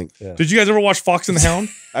Sal, I think. Yeah. Did you guys ever watch Fox and the Hound?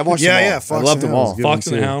 I watched them all. Yeah, Fox I loved them all. Fox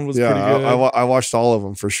and the Hound was pretty good. I watched all of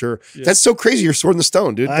them for sure. Yeah. That's so crazy. You're Sword in the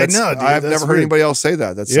Stone, dude. I know, dude. I've never heard anybody else say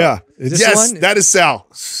that. That's yes, that is Sal.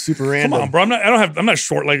 Super random. Come on, bro. I'm not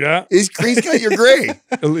short like that. He's got your gray.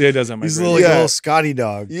 Yeah, he does have my He's gray. a little Scotty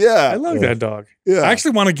dog. Yeah. I love that dog. Yeah. I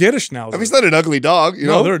actually want to get a Schnauzer. I mean, he's not an ugly dog, you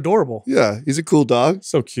know? No, they're adorable. Yeah, he's a cool dog.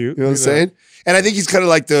 So cute. You know what I'm saying? And I think he's kind of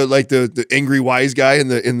like the angry wise guy in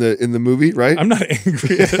the movie, right? I'm not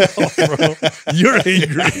angry at all, bro. You're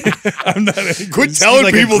angry. I'm not angry. Quit telling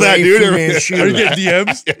like a people that, great dude. Fu Manchu. Are you getting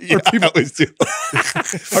DMs? Yeah, I always do.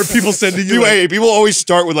 Are people sending you? Dude, hey, people always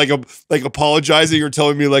start with like apologizing or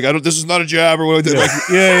telling me like, this is not a jab or whatever. Like,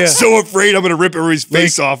 Yeah. so afraid I'm gonna rip everybody's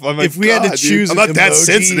face off. I'm like, If we had to "God, dude, choose, I'm not an that emoji,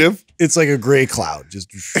 sensitive. It's like a gray cloud. Just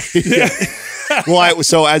Well,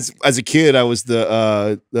 so as a kid, I was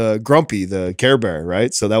the Grumpy, the Care Bear,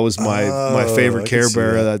 right? So that was my favorite I Care can see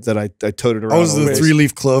Bear that I toted around. I was the always.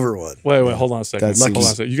 3-leaf clover one. Wait, hold on a second. That's- Hold on a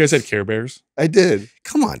second. You guys had Care Bears? I did.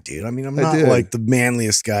 Come on, dude. I mean, I'm I not did. like the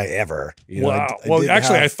manliest guy ever. You know, Wow. I Well, did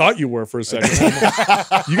actually, I have- thought you were for a second.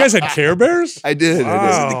 You guys had Care Bears? I did.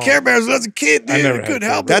 Wow. the Care Bears when I was a kid, I dude. never I had couldn't Care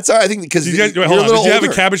help it. That's I think because Did you guys, you're hold a on. little Did you have a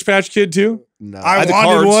older. Cabbage Patch Kid too? No, I had the wanted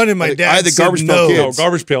carbs. one, and my I dad had the said Garbage no. Pail No, Kids.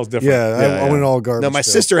 Garbage Pail's different. Yeah, I went all garbage. No, my Pail.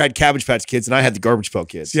 sister had Cabbage Patch Kids, and I had the Garbage Pail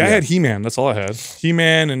Kids. See, I had He-Man. That's all I had.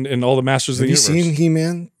 He-Man and all the Masters Have of you the Universe. seen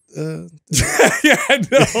He-Man? Yeah, I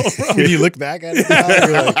know. Bro. When you look back at it, now,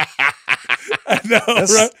 you're like, I know,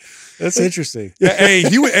 That's- right? that's interesting. Yeah, hey,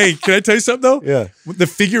 hey, can I tell you something though? Yeah. With the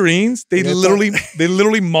figurines, they Yeah, I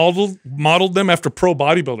literally modeled them after pro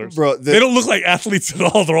bodybuilders. Bro, they don't look like athletes at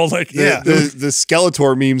all. They're all like, Yeah. the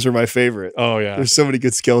Skeletor memes are my favorite. oh yeah. There's so many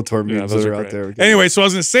good Skeletor Yeah, memes those that are are out great. there. Anyway, so I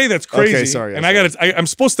was going to say that's crazy. Okay, sorry, and sorry. I'm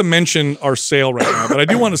supposed to mention our sale right now, but I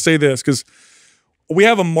do want to say this because we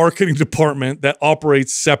have a marketing department that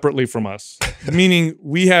operates separately from us, meaning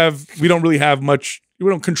we don't really have much. We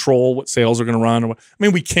don't control what sales are going to run. I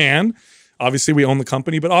mean, we can. Obviously, we own the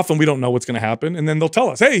company, but often we don't know what's going to happen. And then they'll tell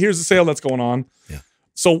us, hey, here's the sale that's going on. Yeah.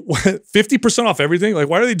 So 50% off everything? Like,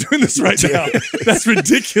 why are they doing this right now? That's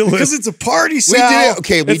ridiculous. Because it's a party we sale. did it.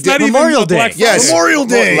 Okay, we It's did not even Memorial a Black Day. Friday. Yes, Memorial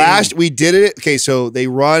Day. Last we did it. Okay, so they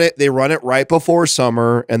run it right before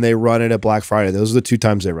summer, and they run it at Black Friday. Those are the two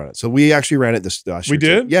times they run it. So we actually ran it this last We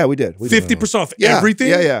year. did? Yeah, we did. We did. 50% off Yeah, everything?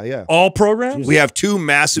 Yeah. All programs? We have two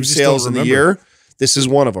massive You just sales don't in the remember. year. This is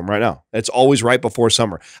one of them right now. It's always right before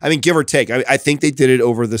summer. I mean, give or take. I think they did it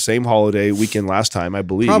over the same holiday weekend last time, I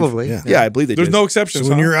believe. Probably. Yeah. Yeah, I believe they There's did. no exceptions. So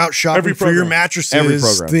when huh? you're out shopping Every for your program. mattresses, Every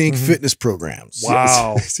program. think fitness programs.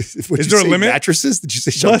 Wow. Would Is you there a say limit? Mattresses? Did you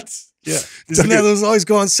say shop? What? Yeah. Isn't that those always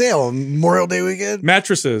go on sale on Memorial Day weekend?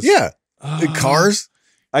 Mattresses. Yeah. The cars.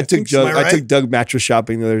 I took so. Doug. Am I I took right? Doug mattress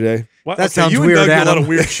shopping the other day. What? That sounds you weird, and Doug do a lot Adam. of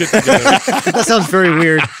weird shit together. That sounds very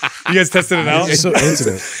weird. You guys tested it out? You're so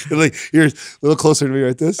intimate. Like, you're a little closer to me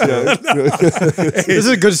right this. Yeah. This is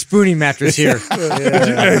a good spooning mattress here.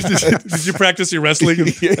 Did you practice your wrestling?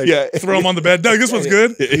 And, Yeah. Throw them on the bed. Doug, this one's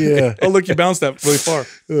good. Yeah. Oh, look, you bounced that really far.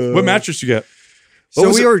 What mattress you get? So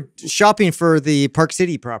was we it? were shopping for the Park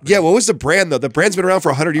City property. Yeah, what was the brand though? The brand's been around for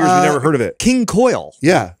 100 years. We never heard of it. King Coil.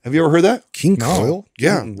 Yeah, have you ever heard that? King Coil?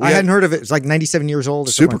 Yeah, I hadn't heard of it. It's like 97 years old.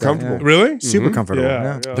 Or Super something like that, comfortable. Really? yeah. Super comfortable.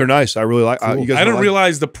 Yeah. Yeah. they're nice. I really like. You guys I didn't like-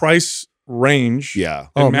 realize the price range Yeah, in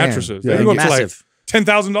Oh, man. mattresses. Yeah. They go up to like Massive.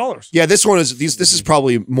 $10,000. yeah. This one is This is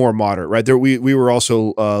probably more moderate, right? There, we were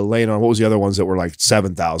also laying on what was the other ones that were like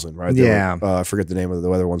 7,000, right? They Yeah. were, I forget the name of the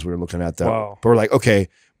other ones we were looking at. That, Wow. but we're like, okay,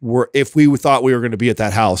 if we thought we were going to be at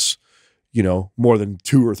that house, more than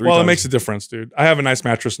 2 or 3. Well, times. it makes a difference, dude. I have a nice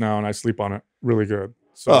mattress now and I sleep on it really good.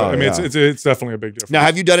 So, Oh, I mean, yeah. it's definitely a big difference. Now,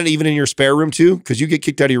 have you done it even in your spare room too? Because you get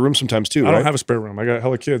kicked out of your room sometimes too. I right? don't have a spare room. I got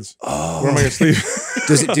hella kids. Oh. Where am I going to sleep?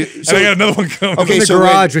 Does it? and I got another one coming. Okay, In the so when-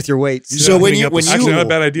 garage with your weights. So when putting you up when a- you Actually, not a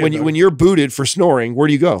bad idea, Doug. when you're booted for snoring, where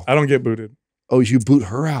do you go? I don't get booted. Oh, you boot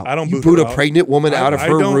her out. I don't You boot boot her a out. pregnant woman out of I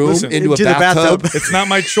her don't- room listen, into a into the bathtub. bathtub. It's not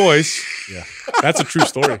my choice. Yeah. That's a true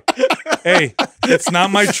story. Hey, it's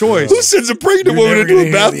not my choice. Who sends a pregnant You're woman never into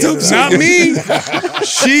a gonna hear the bathtub? end of Not me.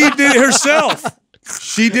 She did it herself.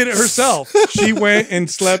 She did it herself. She went and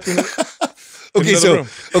slept in Okay, another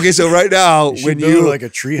so room. right now should when build you like a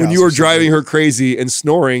treehouse when you or were driving her crazy and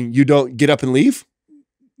snoring, you don't get up and leave.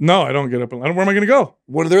 No, I don't get up. Where am I going to go?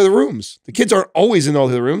 One of the other rooms. The kids aren't always in all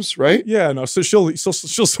the other rooms, right? Yeah, no. So she'll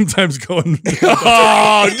sometimes go and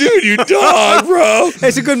Oh, dude, you dog, bro. Hey,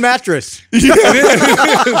 it's a good mattress.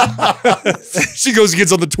 She goes and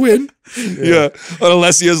gets on the twin. Yeah. On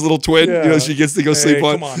Alessia's little twin. Yeah. She gets to go Hey, sleep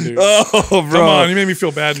on. come on, dude. Oh, bro. Come on, you made me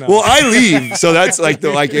feel bad now. Well, I leave. So that's like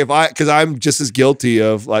because I'm just as guilty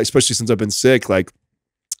of like, especially since I've been sick, like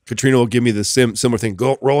Katrina will give me the similar thing.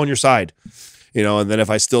 Go roll on your side. And then if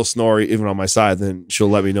I still snore even on my side, then she'll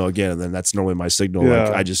let me know again. And then that's normally my signal. Yeah.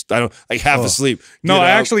 Like I don't like half asleep. No, Get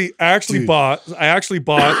I out. actually Dude. bought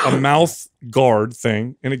a mouth guard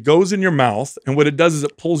thing, and it goes in your mouth, and what it does is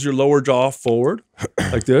it pulls your lower jaw forward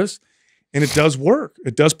like this, And it does work.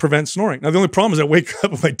 It does prevent snoring. Now, the only problem is I wake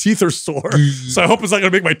up and my teeth are sore. So I hope it's not going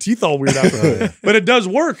to make my teeth all weird after. But it does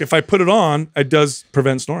work. If I put it on, it does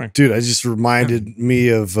prevent snoring. Dude, I just reminded me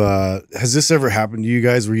of, has this ever happened to you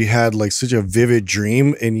guys where you had like such a vivid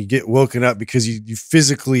dream and you get woken up because you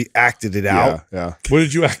physically acted it out? Yeah. What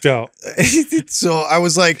did you act out? So I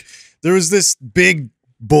was like, there was this big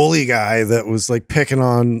bully guy that was like picking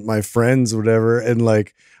on my friends or whatever. And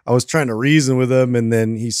like, I was trying to reason with him, and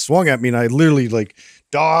then he swung at me, and I literally like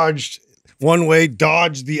dodged one way,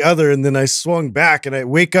 dodged the other, and then I swung back, and I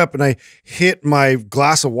wake up and I hit my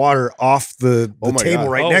glass of water off the table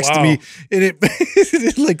right next to me, and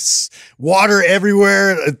it like water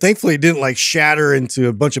everywhere. And thankfully, it didn't like shatter into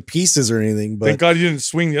a bunch of pieces or anything. But thank God you didn't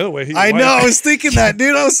swing the other way. I know. I was thinking that,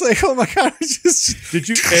 dude. I was like, oh my God.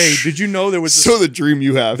 Did you know there was this, So the dream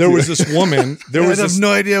you have. there was this woman. I have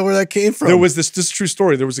no idea where that came from. There was this true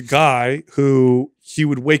story. There was a guy who he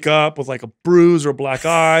would wake up with like a bruise or a black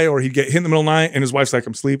eye, or he'd get hit in the middle of the night, and his wife's like,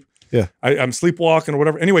 I'm asleep. Yeah. I'm sleepwalking or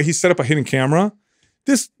whatever. Anyway, he set up a hidden camera.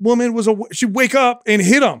 This woman she'd wake up and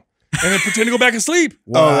hit him and then pretend to go back to sleep.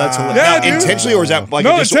 Wow. Oh, that's hilarious. Yeah, Now, intentionally, or is that like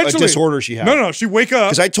a disorder she had? No. She'd wake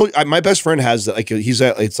up. Because I told you, my best friend has like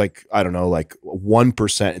it's like, I don't know, like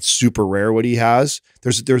 1%. It's super rare what he has.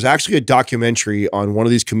 There's actually a documentary on one of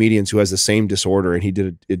these comedians who has the same disorder, and he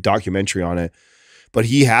did a documentary on it. But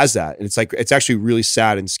he has that, and it's actually really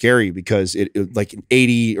sad and scary because it like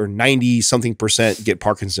 80 or 90 something % get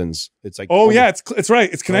Parkinson's. It's like, it's right,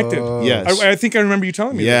 it's connected. Yes, I think I remember you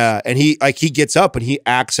telling me. Yeah, and he gets up and he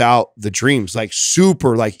acts out the dreams like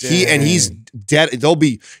super like he's dead.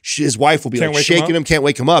 His wife will be like shaking him, can't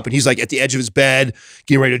wake him up, and he's like at the edge of his bed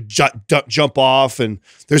getting ready to jump off. And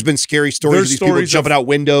there's been scary stories of these people jumping out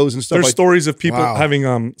windows and stuff. There's stories of people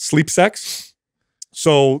having sleep sex.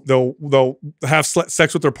 So they'll have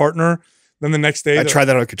sex with their partner. Then the next day, I try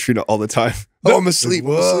that on Katrina all the time. I'm asleep.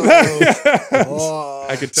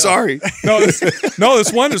 I could tell. Sorry.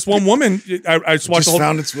 This one woman. I just watched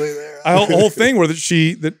found its way there. The whole thing where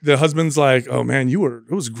the husband's like, "Oh man, it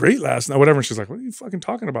was great last night," whatever. And she's like, "What are you fucking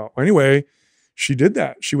talking about?" Anyway, she did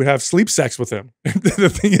that. She would have sleep sex with him. The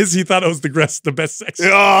thing is, he thought it was the best sex.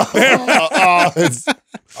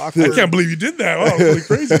 I can't believe you did that. Oh, really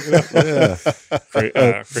crazy.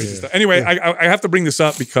 Crazy stuff. Anyway, I have to bring this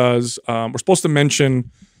up because we're supposed to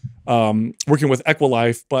mention working with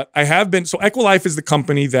Equi.life, but I have been. So Equi.life is the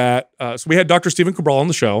company that, so we had Dr. Stephen Cabral on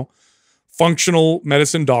the show, functional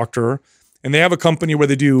medicine doctor, and they have a company where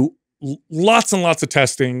they do lots and lots of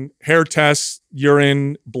testing, hair tests,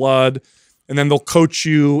 urine, blood, and then they'll coach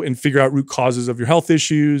you and figure out root causes of your health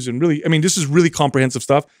issues. And really, I mean, this is really comprehensive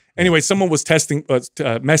stuff. Anyway, someone was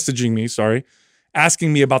messaging me,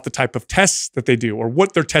 asking me about the type of tests that they do or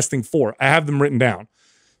what they're testing for. I have them written down.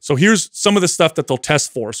 So here's some of the stuff that they'll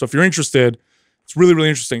test for. So if you're interested, it's really, really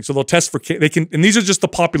interesting. So they'll test for, and these are just the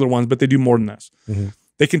popular ones, but they do more than this. Mm-hmm.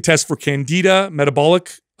 They can test for candida,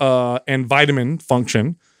 metabolic, and vitamin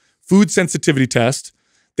function, food sensitivity test.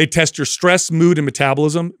 They test your stress, mood, and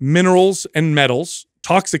metabolism, minerals and metals,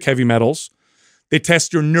 toxic heavy metals. They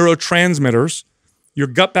test your neurotransmitters, your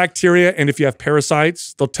gut bacteria, and if you have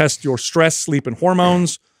parasites, they'll test your stress, sleep, and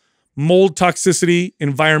hormones, mold toxicity,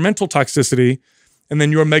 environmental toxicity, and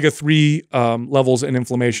then your omega-3 levels and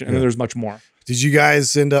inflammation. And then there's much more. Did you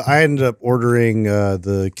guys I ended up ordering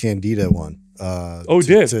the Candida one.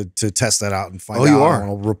 To test that out and find out. You are.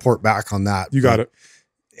 I'll report back on that. You got it.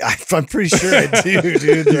 I'm pretty sure I do, dude.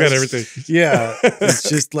 You got everything. Yeah. It's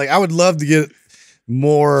just like, I would love to get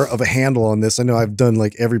more of a handle on this. I know I've done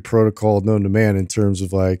like every protocol known to man in terms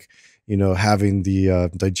of like, having the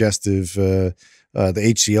digestive, the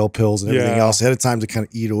HCl pills and everything else ahead of time to kind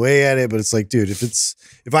of eat away at it. But it's like, dude,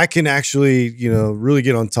 if I can actually, really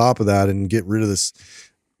get on top of that and get rid of this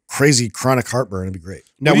crazy chronic heartburn, it'd be great.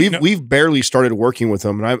 Now we've barely started working with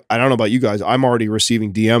them, and I don't know about you guys. I'm already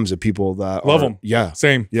receiving DMs of people that love them. Yeah,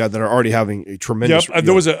 same. Yeah, that are already having a tremendous. Yep.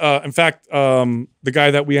 There was in fact, the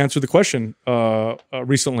guy that we answered the question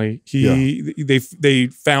recently. They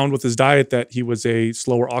found with his diet that he was a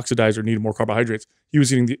slower oxidizer, needed more carbohydrates. He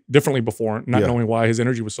was eating differently before, not knowing why his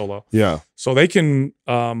energy was so low. Yeah. So they can.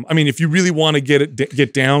 If you really want to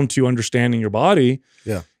get down to understanding your body.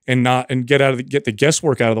 Yeah. And get the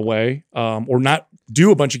guesswork out of the way, or not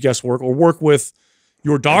do a bunch of guesswork, or work with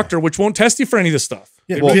your doctor, which won't test you for any of this stuff.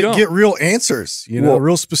 Yeah, Maybe you don't. get real answers, you know,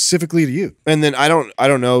 real specifically to you. And then I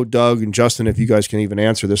don't know, Doug and Justin, if you guys can even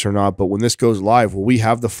answer this or not, but when this goes live, will we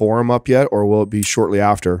have the forum up yet, or will it be shortly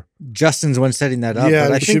after? Justin's one setting that up. Yeah,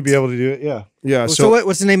 but I we think, should be able to do it. Yeah. Yeah. So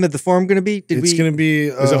what's the name of the forum going to be? It's going to be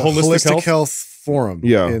Is it Holistic Health Forum.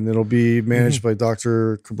 Yeah. And it'll be managed by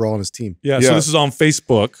Dr. Cabral and his team. Yeah, so this is on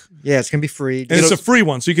Facebook. Yeah, it's going to be free. And it's a free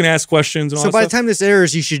one, so you can ask questions and all So that by the stuff. time this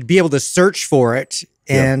airs, you should be able to search for it.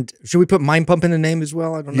 And should we put Mind Pump in the name as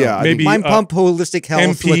well? I don't know. Yeah, maybe Mind Pump Holistic Health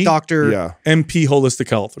MP? with Dr. Yeah. MP Holistic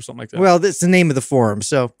Health or something like that. Well, that's the name of the forum.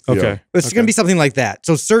 So okay. it's going to be something like that.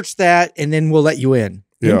 So search that and then we'll let you in.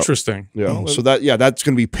 Yeah. Interesting. Yeah. Well, So that's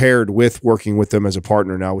going to be paired with working with them as a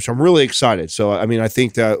partner now, which I'm really excited. So, I mean, I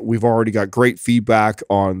think that we've already got great feedback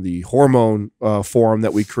on the hormone forum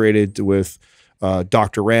that we created with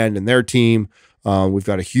Dr. Rand and their team. We've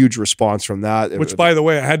got a huge response from that. Which, by the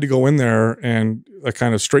way, I had to go in there and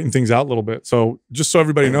kind of straighten things out a little bit. So just so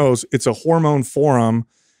everybody knows, it's a hormone forum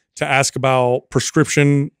to ask about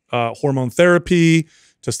prescription hormone therapy,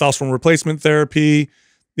 testosterone replacement therapy,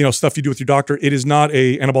 you know, stuff you do with your doctor. It is not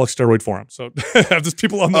a anabolic steroid forum. So have just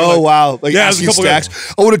people on there. Oh, wow. Like, yeah, asking there's a couple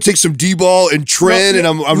stacks. I want to take some D-ball and Tren, and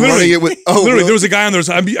I'm literally, running it with, literally, there was a guy on there.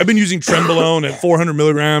 I've been using Trenbolone at 400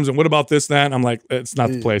 milligrams. And what about this, that? And I'm like, it's not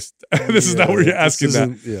the place. This is not where you're asking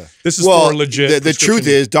that. Yeah. This is for legit. The truth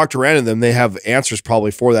is, Dr. Rand and them, they have answers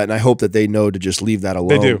probably for that, and I hope that they know to just leave that alone.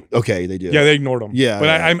 They do. Okay, they do. Yeah, they ignored them. Yeah, but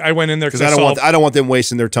yeah. I went in there because I don't want them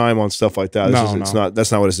wasting their time on stuff like that.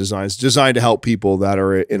 That's not what it's designed. It's designed to help people that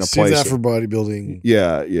are in a Save place that for bodybuilding.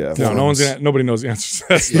 Yeah. No, nobody knows the answers to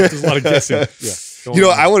that stuff. There's a lot of guessing. You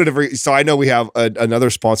know, I wanted to bring, so I know we have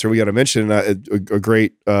another sponsor we got to mention. A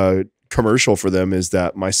great commercial for them is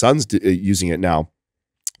that my son's using it now.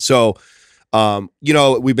 So, you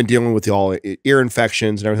know, we've been dealing with all ear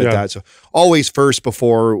infections and everything like that. So always first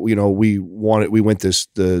before, you know, we went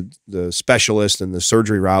the specialist and the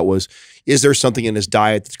surgery route was, is there something in his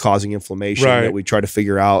diet that's causing inflammation that we try to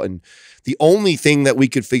figure out? And the only thing that we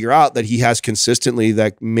could figure out that he has consistently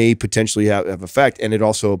that may potentially have effect, and it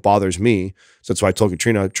also bothers me. So that's why I told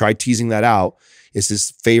Katrina, try teasing that out. Is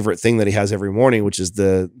his favorite thing that he has every morning, which is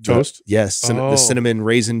the toast. Yes, the cinnamon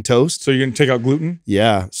raisin toast. So you're gonna take out gluten?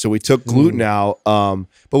 Yeah. So we took gluten out,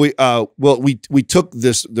 but we took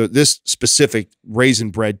this specific raisin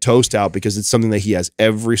bread toast out because it's something that he has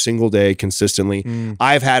every single day consistently.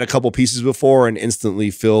 I've had a couple pieces before and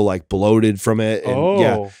instantly feel like bloated from it.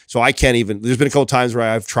 And so I can't even. There's been a couple times where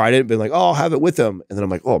I've tried it and been like, oh, I'll have it with him, and then I'm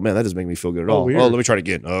like, oh man, that doesn't make me feel good at all. Weird. Oh, let me try it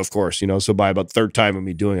again. Oh, of course, you know. So by about the third time of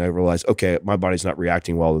me doing it, I realized, okay, my body's not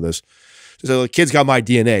reacting well to this. So the kid's got my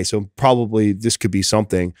DNA, so probably this could be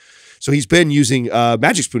something. So he's been using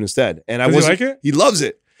Magic Spoon instead, and Does he like it? He loves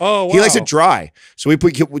it. Oh, wow. He likes it dry. So we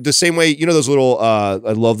put the same way, you know, those little,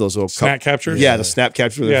 I love those little snap captures. Yeah, the snap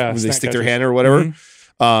capture where they stick their hand or whatever.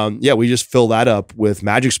 We just fill that up with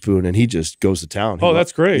Magic Spoon, and he just goes to town.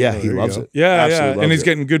 That's great. Yeah, he loves it. Yeah, Absolutely and he's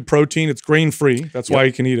getting good protein. It's grain free. That's why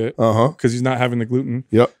he can eat it. Because he's not having the gluten.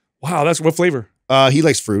 Yep. Wow, that's what flavor? He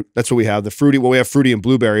likes fruit. That's what we have. The fruity. Well, we have fruity and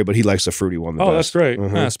blueberry, but he likes the fruity one. That's great.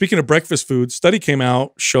 Speaking of breakfast foods, study came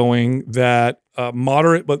out showing that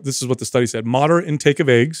moderate, but this is what the study said: moderate intake of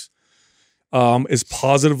eggs is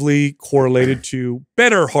positively correlated to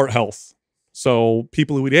better heart health. So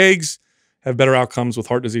people who eat eggs have better outcomes with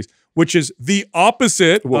heart disease, which is the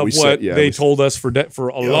opposite of what they told us for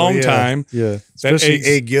a long time. Yeah, especially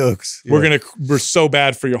egg yolks. We're so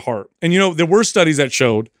bad for your heart. And you know, there were studies that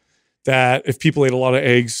showed that if people ate a lot of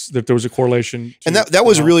eggs, that there was a correlation. And that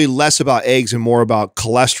was really less about eggs and more about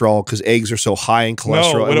cholesterol, because eggs are so high in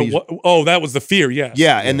cholesterol. That was the fear. Yes.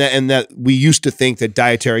 Yeah, and that we used to think that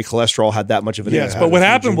dietary cholesterol had that much of an impact. Yes, but what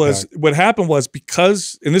happened was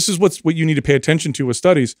because, and this is what you need to pay attention to with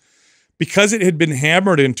studies, because it had been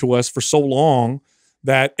hammered into us for so long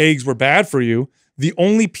that eggs were bad for you. The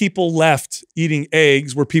only people left eating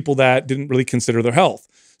eggs were people that didn't really consider their health.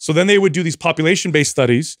 So then they would do these population-based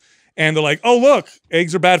studies. And they're like, oh, look,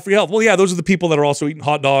 eggs are bad for your health. Well, yeah, those are the people that are also eating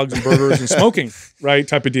hot dogs and burgers and smoking, right?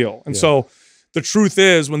 Type of deal. And so the truth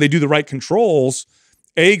is, when they do the right controls,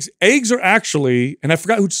 eggs are actually, and I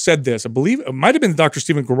forgot who said this. I believe it might have been Dr.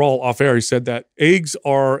 Stephen Garral off air. He said that eggs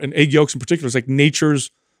are, and egg yolks in particular, is like nature's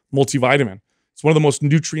multivitamin. It's one of the most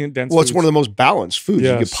nutrient dense. Well, it's one of the most balanced foods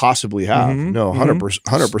you could possibly have. No,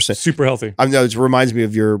 100%. Super healthy. I know, it reminds me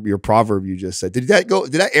of your proverb you just said. Did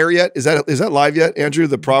that air yet? Is that live yet, Andrew?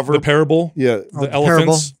 The proverb, the parable. Yeah, the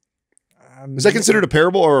elephants. Is that considered a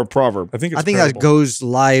parable or a proverb? I think it's I think parable. that goes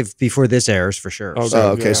live before this airs for sure. Oh,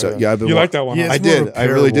 So, Okay, so yeah, I've been you like that one? Yeah, huh? I it's more did. of a I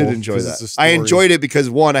really did parable, enjoy 'cause it's that. a I story. enjoyed it because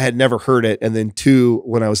one, I had never heard it, and then two,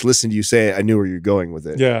 when I was listening to you say it, I knew where you're going with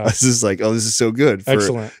it. Yeah. I was just like, oh, this is so good. For,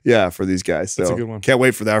 Excellent. Yeah, for these guys. So That's a good one. Can't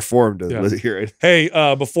wait for that forum to Yeah. hear it. Hey,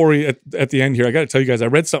 before we at the end here, I got to tell you guys, I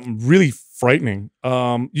read something really frightening.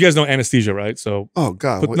 You guys know anesthesia, right? So Oh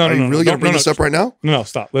God, But what, no, are no, you no, really no, gonna bring no, this up right now? no,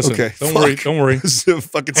 stop. Listen, Okay, don't worry, don't worry. This is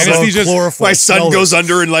fucking Anesthesia's- chloroform. my son Smell goes this.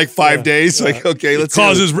 under in like 5 Yeah. days. Like, okay, It let's hear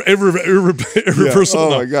causes irreversible. Oh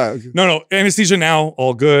no. my God. Okay. No, anesthesia now,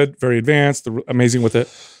 all good, very advanced, they're amazing with it.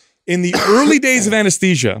 In the early days of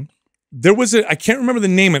anesthesia, there was I can't remember the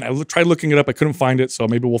name, and I tried looking it up, I couldn't find it, so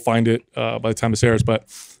maybe we'll find it by the time this airs, but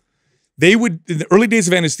they would, in the early days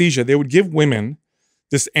of anesthesia, they would give women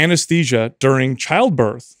this anesthesia during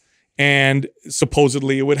childbirth, and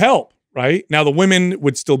supposedly it would help, right? Now, the women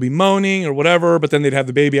would still be moaning or whatever, but then they'd have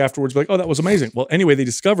the baby afterwards, be like, oh, that was amazing. Well, anyway, they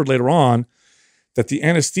discovered later on that the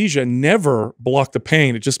anesthesia never blocked the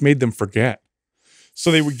pain. It just made them forget.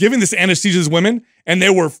 So they were giving this anesthesia to these women, and they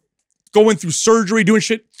were going through surgery, doing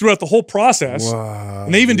shit throughout the whole process. Wow.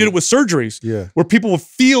 And they even did it with surgeries, Yeah. where people would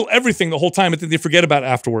feel everything the whole time, and then they forget about it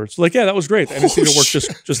afterwards. Like, yeah, that was great. The anesthesia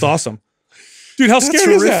worked just awesome. Dude, how That's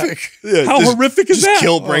scary horrific. is that? Yeah, How just- horrific is Just that?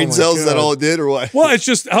 kill brain Oh my cells. Is that God. all it did, or what? Well, it's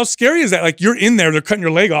just, how scary is that? Like, you're in there, they're cutting your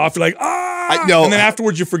leg off. You're like, I know. and then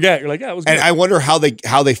afterwards you forget. You're like, yeah, it was good. And I wonder how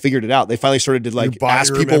they figured it out. They finally started to like Your body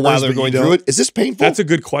ask people while remembers, they're but going you through don't. it. Is this painful? That's a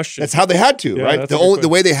good question. That's how they had to, Yeah, right? that's a The good only the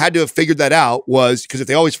question. way they had to have figured that out was because if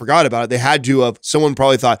they always forgot about it, they had to have someone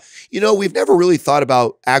probably thought, we've never really thought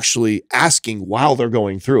about actually asking while they're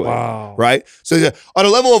going through it. Wow. Right? So on a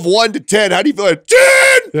level of 1 to 10, how do you feel? Like, 10!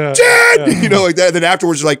 Yeah, 10! yeah. Like that. And then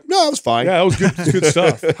afterwards you're like, no, it was fine. Yeah, that was good, good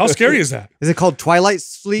stuff. How scary is that? is it called twilight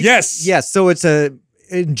sleep? Yes. Yes. So it's a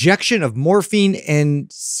injection of morphine and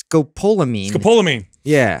scopolamine. Scopolamine.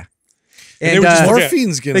 Yeah. And they And would just forget.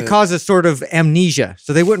 Morphine's gonna. they cause a sort of amnesia,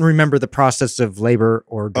 so they wouldn't remember the process of labor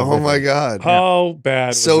or delivery. Oh my God. How bad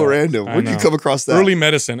was So that? random. I When did you know. come across that? Early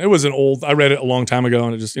medicine. It was I read it a long time ago,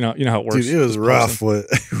 and it just, you know how it works. Dude, it was Just rough person. what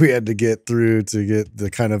we had to get through to get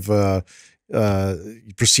the kind of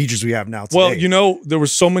procedures we have now today. Well, there were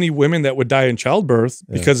so many women that would die in childbirth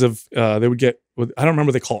because of they would get, I don't remember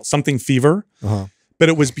what they call it, something fever. Uh-huh. But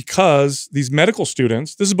it was because these medical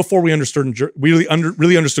students, this is before we understood really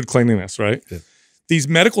understood cleanliness, right? Yeah. These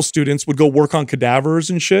medical students would go work on cadavers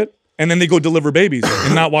and shit, and then they go deliver babies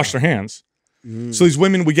and not wash their hands. So these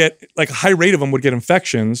women would get, like a high rate of them would get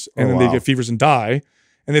infections, and then wow. they get fevers and die.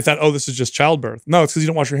 And they thought, oh, this is just childbirth. No, it's because you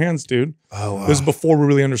don't wash your hands, dude. Oh, wow. This is before we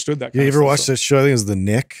really understood that. You kind ever of watched stuff. that show? I think it was The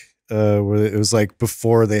Nick, where it was like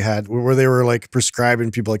before where they were like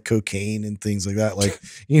prescribing people like cocaine and things like that, like,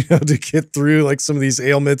 to get through like some of these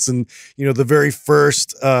ailments and, the very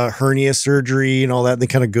first hernia surgery and all that. They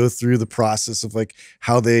kind of go through the process of like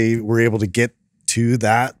how they were able to get to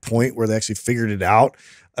that point where they actually figured it out.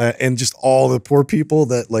 And just all the poor people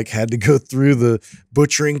that like had to go through the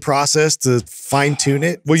butchering process to fine tune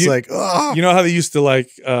it. Well, It's you- like, oh, You know how they used to like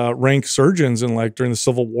rank surgeons and like during the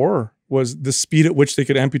Civil War was the speed at which they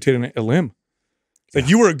could amputate a limb. Like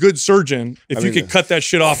you were a good surgeon if you could cut that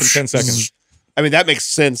shit off in 10 seconds. I mean, that makes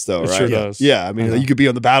sense though, It right? sure does. Yeah. I mean, you could be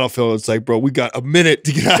on the battlefield. It's like, bro, we got a minute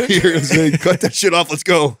to get out of here. It's like, cut that shit off. Let's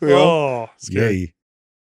go. Oh, scary. yay.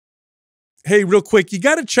 Hey, real quick, you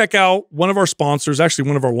got to check out one of our sponsors, actually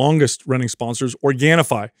one of our longest running sponsors,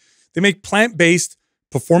 Organifi. They make plant-based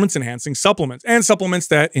performance enhancing supplements and supplements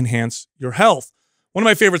that enhance your health. One of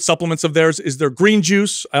my favorite supplements of theirs is their green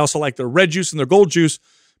juice. I also like their red juice and their gold juice,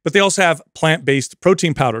 but they also have plant-based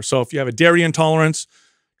protein powder. So if you have a dairy intolerance,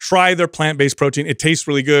 try their plant-based protein. It tastes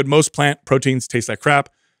really good. Most plant proteins taste like crap.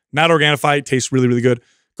 Not Organifi. It tastes really, really good.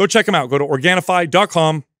 Go check them out. Go to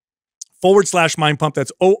Organifi.com/Mind Pump.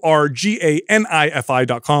 That's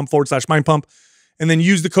ORGANIFI.com/Mind Pump. And then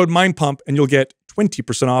use the code Mind Pump and you'll get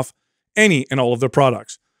 20% off any and all of their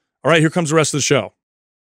products. All right, here comes the rest of the show.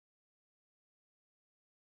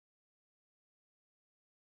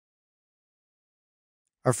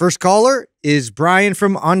 Our first caller is Brian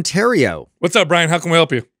from Ontario. What's up, Brian? How can we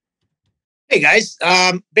help you? Hey guys,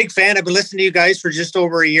 big fan. I've been listening to you guys for just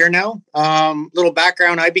over a year now. Little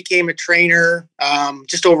background, I became a trainer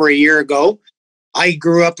just over a year ago. I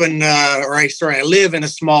grew up I live in a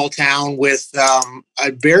small town with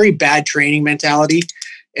a very bad training mentality.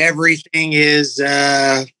 Everything is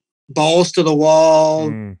balls to the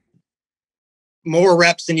wall, more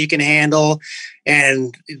reps than you can handle.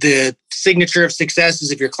 And the signature of success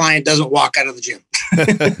is if your client doesn't walk out of the gym.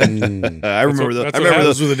 I remember those. that's I what remember happens.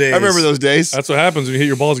 those. were the days. I remember those days. That's what happens when you hit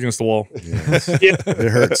your balls against the wall. Yes. Yeah.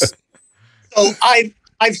 It hurts. So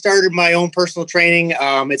I've started my own personal training.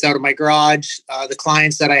 It's out of my garage. The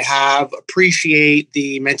clients that I have appreciate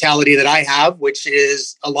the mentality that I have, which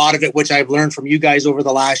is a lot of it, which I've learned from you guys over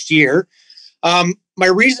the last year. My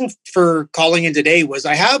reason for calling in today was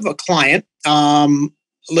I have a client, a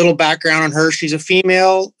little background on her. She's a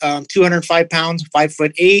female, 205 pounds,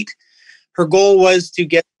 5'8". Her goal was to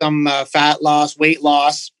get some fat loss, weight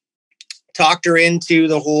loss. Talked her into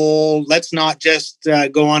the whole, let's not just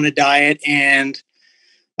go on a diet and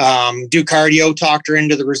do cardio. Talked her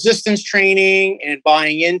into the resistance training and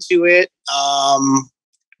buying into it.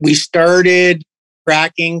 We started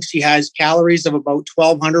tracking. She has calories of about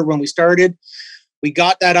 1,200 when we started. We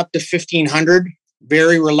got that up to 1,500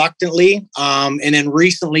 very reluctantly. And then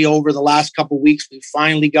recently, over the last couple of weeks, we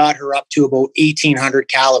finally got her up to about 1,800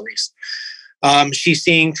 calories. She's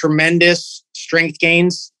seeing tremendous strength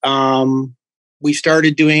gains. We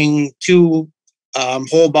started doing 2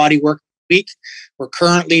 whole body work a week. We're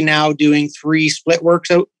currently now doing 3 split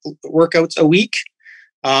workouts a week.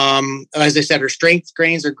 As I said, her strength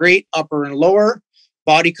gains are great, upper and lower.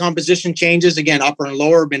 Body composition changes, again, upper and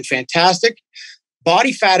lower have been fantastic.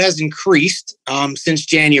 Body fat has increased since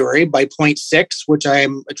January by 0.6, which I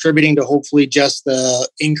am attributing to hopefully just the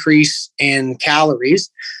increase in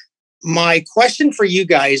calories. My question for you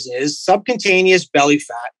guys is subcutaneous belly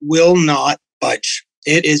fat will not budge.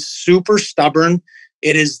 It is super stubborn.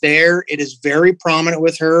 It is there. It is very prominent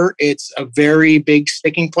with her. It's a very big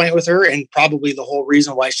sticking point with her and probably the whole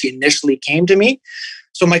reason why she initially came to me.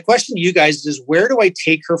 So my question to you guys is, where do I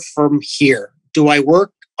take her from here? Do I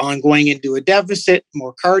work on going into a deficit,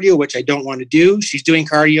 more cardio, which I don't want to do? She's doing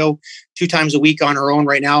cardio 2 times a week on her own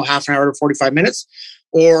right now, half an hour to 45 minutes.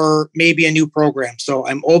 Or maybe a new program. So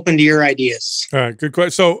I'm open to your ideas. All right, good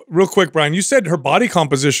question. So real quick, Brian, you said her body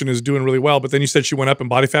composition is doing really well, but then you said she went up in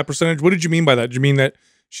body fat percentage. What did you mean by that? Did you mean that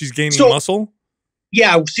she's gaining muscle?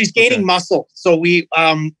 Yeah, she's gaining muscle. So we,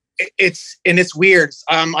 it's weird.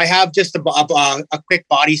 I have just a quick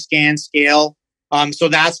body scan scale. So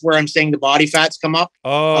that's where I'm saying the body fats come up.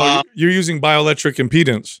 Oh, you're using bioelectric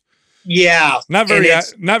impedance. Yeah. Not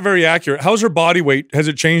very accurate. How's her body weight? Has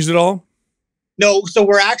it changed at all? No, so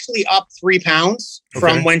we're actually up 3 pounds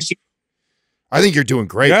from when she. I think you're doing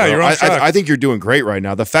great. Yeah, bro. you're on track. I think you're doing great right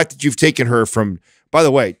now. The fact that you've taken her from, by the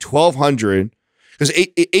way, 1,200, because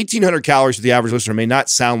 1,800 calories to the average listener may not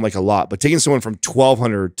sound like a lot, but taking someone from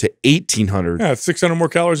 1,200 to 1,800, yeah, 600 more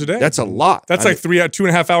calories a day. That's a lot. That's like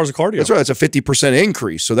 2.5 hours of cardio. That's right. That's a 50%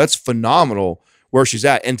 increase. So that's phenomenal where she's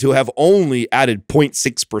at, and to have only added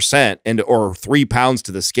 0.6% and or 3 pounds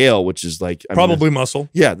to the scale, which is like probably muscle.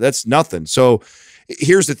 Yeah, that's nothing. So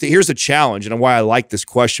here's the challenge, and why I like this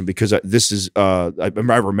question, because this is I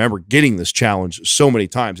remember getting this challenge so many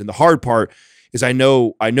times, and the hard part is I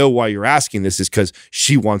know why you're asking this is because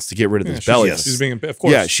she wants to get rid of this belly. She's being, of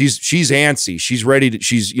course. Yeah, she's antsy. She's ready to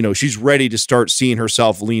she's ready to start seeing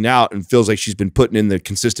herself lean out and feels like she's been putting in the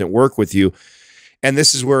consistent work with you. And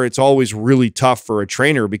this is where it's always really tough for a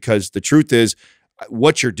trainer, because the truth is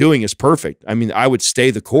what you're doing is perfect. I mean, I would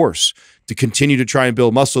stay the course to continue to try and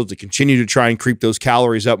build muscle, to continue to try and creep those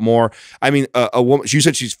calories up more. I mean, a woman, you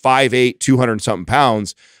said she's 5'8", 200 and something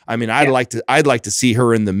pounds. I mean, I'd like to see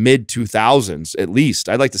her in the mid 2000s at least.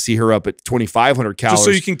 I'd like to see her up at 2,500 calories. Just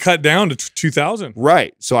so you can cut down to 2,000.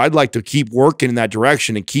 Right. So I'd like to keep working in that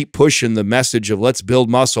direction and keep pushing the message of let's build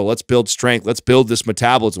muscle, let's build strength, let's build this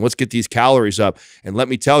metabolism, let's get these calories up. And let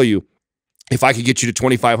me tell you, if I could get you to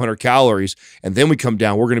 2,500 calories and then we come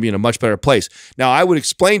down, we're going to be in a much better place. Now, I would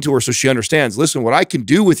explain to her so she understands, listen, what I can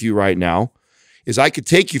do with you right now is I could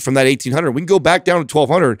take you from that 1,800. We can go back down to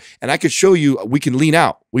 1,200, and I could show you we can lean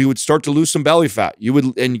out. We would start to lose some belly fat. You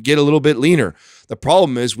would and get a little bit leaner. The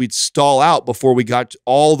problem is we'd stall out before we got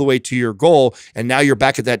all the way to your goal, and now you're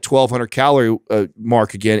back at that 1,200 calorie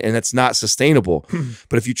mark again, and that's not sustainable.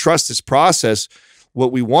 But if you trust this process,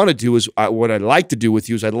 what we want to do is, what I'd like to do with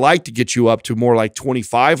you is I'd like to get you up to more like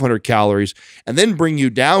 2,500 calories and then bring you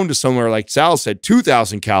down to somewhere like Sal said,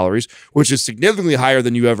 2,000 calories, which is significantly higher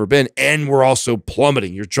than you've ever been. And we're also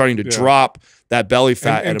plummeting. You're trying to drop that belly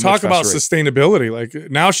fat. And talk about sustainability. Like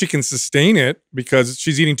now she can sustain it because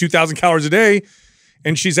she's eating 2,000 calories a day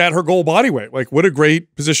and she's at her goal body weight. Like what a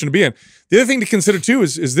great position to be in. The other thing to consider too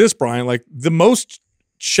is this, Brian, like the most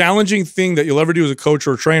challenging thing that you'll ever do as a coach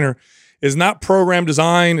or a trainer is not program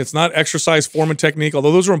design. It's not exercise form and technique,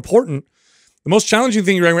 although those are important. The most challenging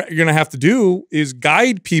thing you're going to have to do is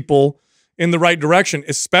guide people in the right direction,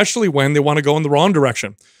 especially when they want to go in the wrong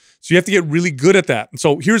direction. So you have to get really good at that. And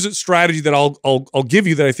so here's a strategy that I'll give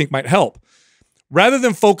you that I think might help. Rather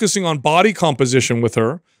than focusing on body composition with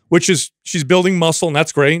her, which is she's building muscle and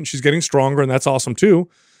that's great, and she's getting stronger and that's awesome too.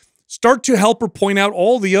 start to help her point out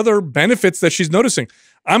all the other benefits that she's noticing.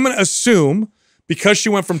 I'm going to assume because she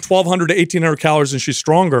went from 1,200 to 1,800 calories and she's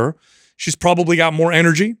stronger, she's probably got more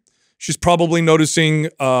energy. She's probably noticing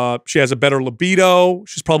she has a better libido.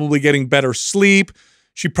 She's probably getting better sleep.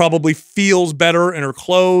 She probably feels better in her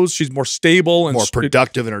clothes. She's more stable and more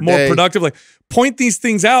productive in her more day. productive. Like, point these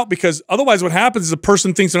things out, because otherwise what happens is a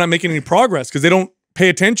person thinks they're not making any progress because they don't pay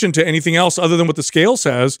attention to anything else other than what the scale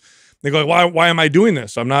says. They go, why am I doing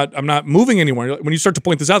this? I'm not moving anywhere. When you start to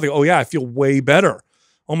point this out, they go, oh yeah, I feel way better.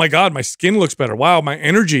 Oh my God, my skin looks better. Wow, my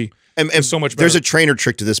energy is so much better. There's a trainer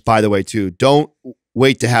trick to this, by the way, too. Don't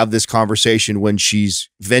wait to have this conversation when she's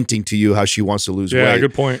venting to you how she wants to lose weight. Yeah,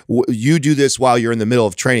 good point. You do this while you're in the middle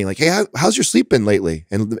of training. Like, hey, how's your sleep been lately?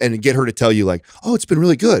 And get her to tell you like, oh, it's been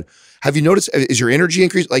really good. Have you noticed, is your energy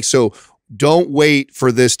increased? Like, so don't wait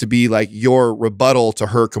for this to be like your rebuttal to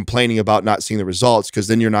her complaining about not seeing the results, because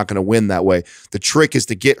then you're not going to win that way. The trick is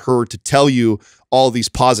to get her to tell you all these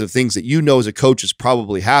positive things that you know as a coach is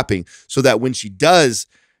probably happening, so that when she does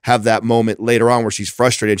have that moment later on where she's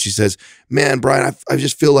frustrated, she says, man, Brian, I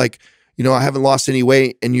just feel like, you know, I haven't lost any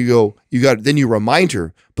weight. And you go, then you remind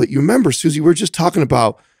her, but you remember, Susie, we're just talking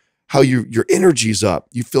about how your energy's up.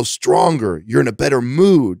 You feel stronger. You're in a better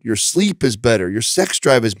mood. Your sleep is better. Your sex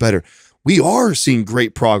drive is better. We are seeing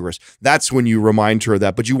great progress. That's when you remind her of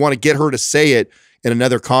that. But you want to get her to say it in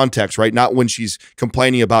another context, right? Not when she's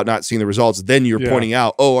complaining about not seeing the results. Then you're pointing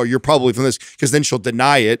out, oh, you're probably from this, because then she'll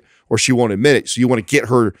deny it or she won't admit it. So you want to get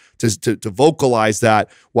her to vocalize that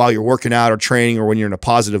while you're working out or training, or when you're in a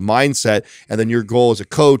positive mindset. And then your goal as a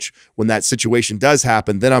coach, when that situation does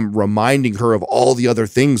happen, then I'm reminding her of all the other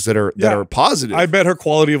things that are positive. I bet her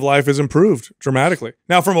quality of life is improved dramatically.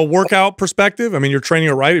 Now, from a workout perspective, I mean, you're training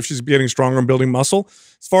her right if she's getting stronger and building muscle.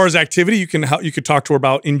 As far as activity, you could talk to her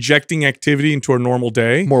about injecting activity into her normal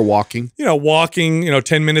day. More walking. Walking,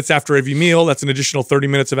 10 minutes after every meal. That's an additional 30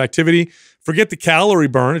 minutes of activity. Forget the calorie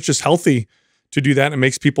burn. It's just healthy to do that, and it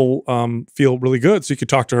makes people feel really good. So you could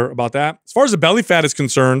talk to her about that. As far as the belly fat is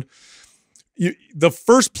concerned, the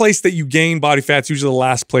first place that you gain body fat is usually the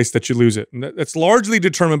last place that you lose it. And that's largely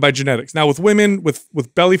determined by genetics. Now, with women,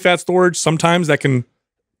 with belly fat storage, sometimes that can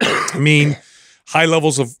mean high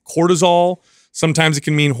levels of cortisol. Sometimes it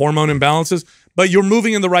can mean hormone imbalances, but you're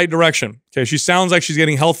moving in the right direction. Okay, she sounds like she's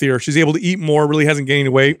getting healthier. She's able to eat more, really hasn't gained any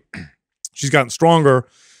weight. She's gotten stronger.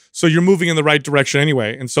 So you're moving in the right direction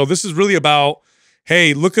anyway. And so this is really about,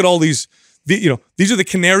 hey, look at all these, these are the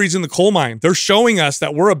canaries in the coal mine. They're showing us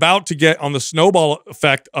that we're about to get on the snowball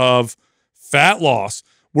effect of fat loss.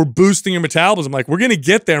 We're boosting your metabolism. Like, we're going to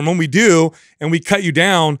get there. And when we do, and we cut you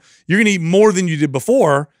down, you're going to eat more than you did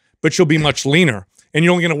before, but you'll be much leaner. And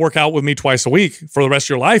you're only going to work out with me twice a week for the rest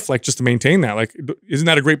of your life, like, just to maintain that. Like, isn't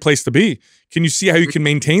that a great place to be? Can you see how you can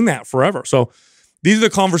maintain that forever? So these are the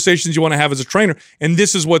conversations you want to have as a trainer. And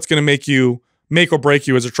this is what's going to make or break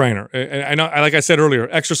you as a trainer. And I know, like I said earlier,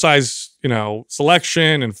 exercise,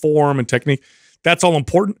 selection and form and technique, that's all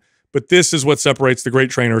important. But this is what separates the great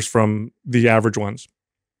trainers from the average ones.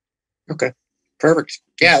 Okay. Perfect.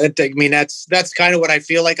 Yeah. That's kind of what I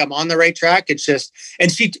feel like. I'm on the right track. It's just,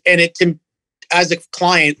 as a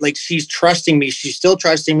client, like, she's trusting me. She's still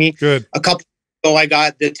trusting me. Good. A couple ago, I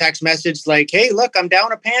got the text message like, hey, look, I'm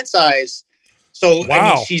down a pant size. So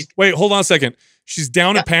wow. Wait, hold on a second. She's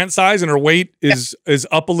down a pant size and her weight is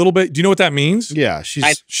up a little bit. Do you know what that means? Yeah.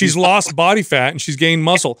 She's lost body fat and she's gained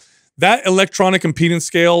muscle. That electronic impedance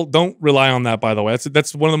scale, don't rely on that, by the way.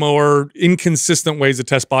 That's one of the more inconsistent ways to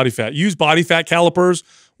test body fat. Use body fat calipers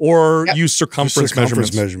or use circumference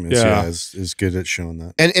measurements. Yeah, is good at showing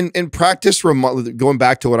that. And practice, going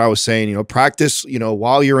back to what I was saying, practice,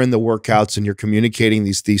 while you're in the workouts and you're communicating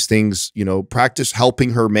these things, practice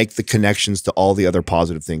helping her make the connections to all the other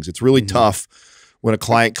positive things. It's really tough when a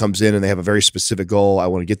client comes in and they have a very specific goal. I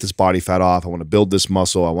want to get this body fat off. I want to build this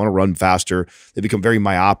muscle. I want to run faster. They become very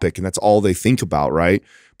myopic, and that's all they think about, right?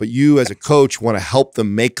 But you as a coach want to help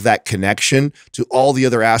them make that connection to all the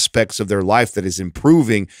other aspects of their life that is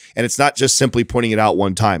improving. And it's not just simply pointing it out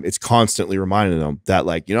one time. It's constantly reminding them that,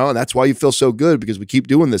 like, and that's why you feel so good, because we keep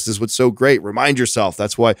doing this. This is what's so great. Remind yourself.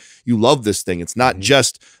 That's why you love this thing. It's not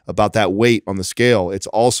just about that weight on the scale. It's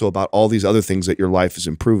also about all these other things that your life is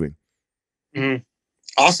improving.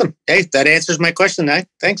 Awesome. Hey, that answers my question.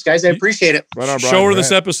 Thanks, guys. I appreciate it. Right on, Brian. Show her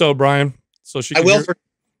this episode, Brian, so she can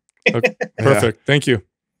Okay, perfect. Thank you.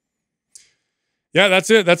 Yeah, that's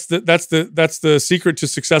it. That's the secret to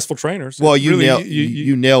successful trainers. Well, you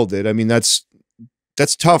nailed it. I mean,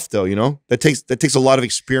 that's tough though, you know. That takes a lot of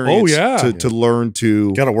experience to learn to.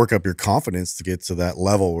 You got to work up your confidence to get to that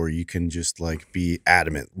level where you can just like be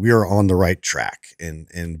adamant. We are on the right track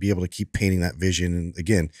and be able to keep painting that vision. And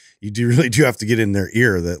again, you really do have to get in their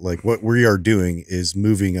ear that like what we are doing is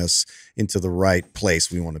moving us into the right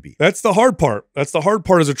place we want to be. That's the hard part. That's the hard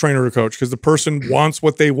part as a trainer or coach, because the person wants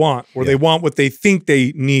what they want, or they want what they think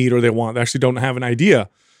they need or they want. They actually don't have an idea.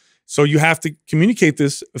 So you have to communicate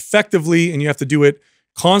this effectively, and you have to do it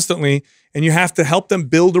constantly, and you have to help them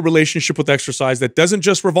build a relationship with exercise that doesn't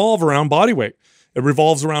just revolve around body weight. It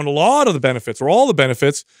revolves around a lot of the benefits, or all the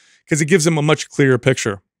benefits, because it gives them a much clearer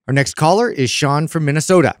picture. Our next caller is Sean from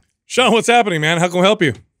Minnesota. Sean, what's happening, man? How can we help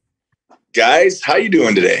you? Guys, how you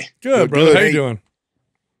doing today? Good, brother. How you doing?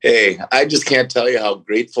 Hey, I just can't tell you how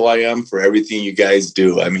grateful I am for everything you guys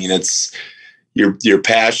do. I mean, it's your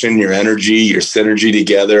passion, your energy, your synergy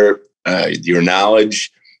together, your knowledge.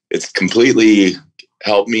 It's completely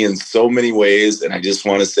helped me in so many ways, and I just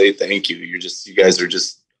want to say thank you. You guys are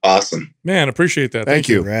just awesome. Man, appreciate that. Thank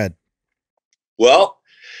you. Rad. Well,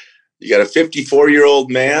 you got a 54-year-old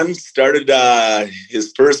man, started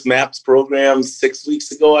his first MAPS program 6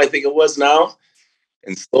 weeks ago, I think it was now,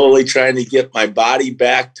 and slowly trying to get my body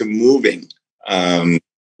back to moving.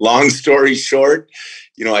 Long story short,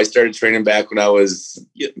 I started training back when I was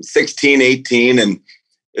 16, 18, and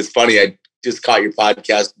it's funny, I just caught your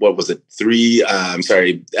podcast. What was it? at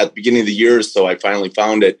the beginning of the year or so, I finally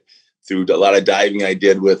found it through a lot of diving I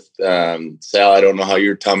did with Sal. I don't know how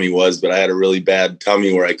your tummy was, but I had a really bad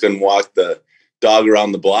tummy where I couldn't walk the dog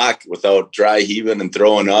around the block without dry heaving and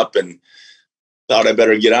throwing up, and thought I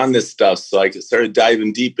better get on this stuff. So I started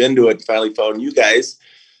diving deep into it and finally found you guys.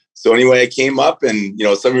 So anyway, I came up, and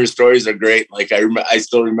some of your stories are great. Like I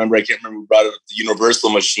still remember. I can't remember who brought up the universal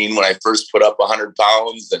machine when I first put up 100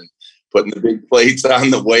 pounds and putting the big plates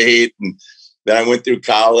on the weight. And then I went through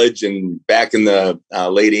college, and back in the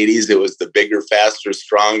late 80s, it was the Bigger, Faster,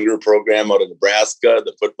 Stronger program out of Nebraska,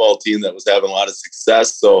 the football team that was having a lot of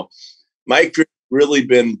success. So my career really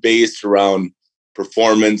been based around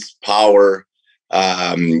performance, power,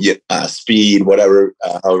 speed, whatever,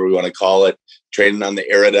 however we want to call it. Training on the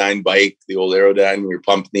Aerodyne bike, the old Aerodyne, we were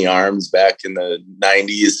pumping the arms back in the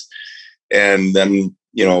 90s. And then,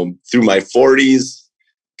 through my 40s,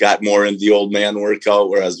 got more into the old man workout,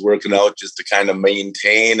 where I was working out just to kind of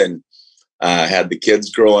maintain, and had the kids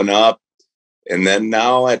growing up. And then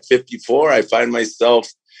now at 54, I find myself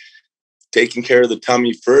taking care of the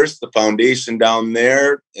tummy first, the foundation down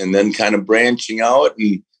there, and then kind of branching out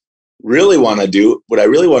and really want to do what I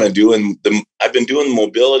really want to do. And I've been doing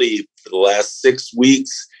mobility for the last 6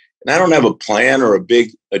 weeks, and I don't have a plan or a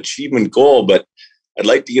big achievement goal, but I'd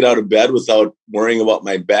like to get out of bed without worrying about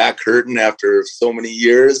my back hurting after so many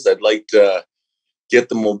years. I'd like to get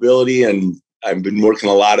the mobility, and I've been working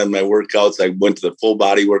a lot on my workouts. I went to the full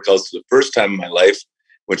body workouts for the first time in my life,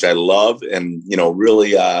 which I love, and,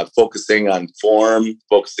 really focusing on form,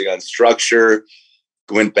 focusing on structure.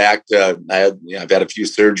 Went back to, I've had a few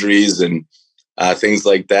surgeries and things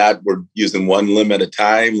like that. We're using one limb at a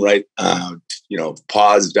time, right?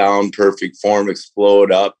 Pause down, perfect form,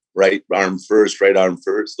 explode up, right arm first,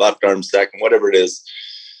 left arm second, whatever it is.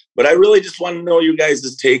 But I really just want to know you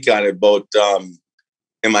guys' take on it about,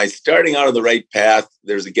 am I starting out on the right path?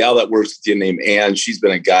 There's a gal that works with you named Ann. She's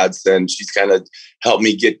been a godsend. She's kind of helped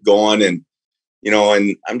me get going. And,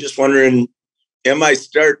 and I'm just wondering, am I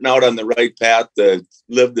starting out on the right path to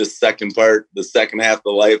live the second half of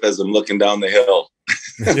the life as I'm looking down the hill?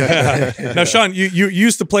 Yeah. Now, Sean, you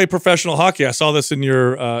used to play professional hockey. I saw this in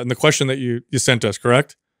your in the question that you sent us,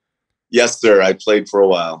 correct? Yes, sir. I played for a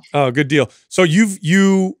while. Oh, good deal. So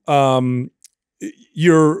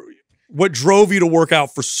what drove you to work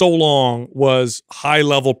out for so long was high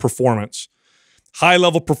level performance,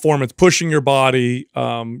 pushing your body,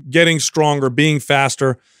 getting stronger, being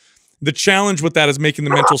faster. The challenge with that is making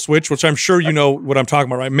the mental switch, which I'm sure you know what I'm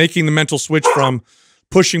talking about, right? Making the mental switch from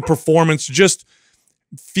pushing performance, just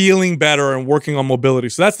feeling better and working on mobility.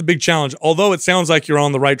 So that's the big challenge. Although it sounds like you're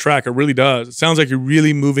on the right track, it really does. It sounds like you're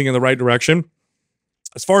really moving in the right direction.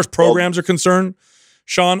 As far as programs are concerned,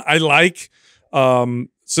 Sean, I like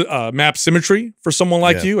Map Symmetry for someone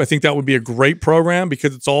like you. I think that would be a great program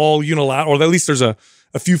because it's all unilateral, or at least there's a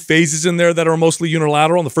few phases in there that are mostly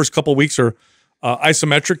unilateral. And the first couple of weeks are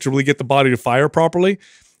isometric to really get the body to fire properly.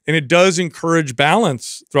 And it does encourage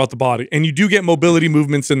balance throughout the body. And you do get mobility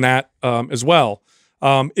movements in that as well.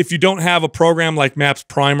 If you don't have a program like MAPS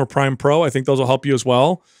Prime or Prime Pro, I think those will help you as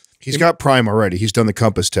well. He's got Prime already. He's done the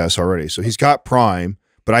compass test already. So he's got Prime,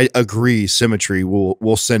 but I agree Symmetry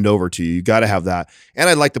we'll send over to you. You got to have that. And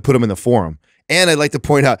I'd like to put him in the forum. And I'd like to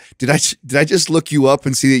point out, did I just look you up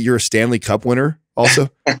and see that you're a Stanley Cup winner also?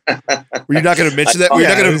 Were you not going to mention that? Were you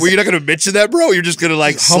not going to mention that, bro? You're just going to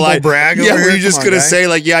like slide brag. Yeah, over were here? you just Come on, going to guy. say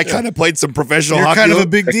like, yeah, I kind of played some professional You're hockey. kind of a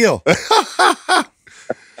big deal.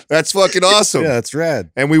 That's fucking awesome. Yeah, that's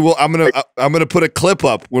rad. And I'm gonna put a clip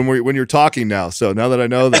up when you're talking now. So now that I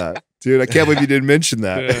know that, dude, I can't believe you didn't mention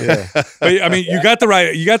that. Yeah. But I mean, you got the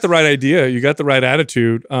right idea. You got the right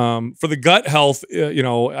attitude. For the gut health, I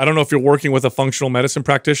don't know if you're working with a functional medicine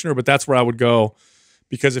practitioner, but that's where I would go,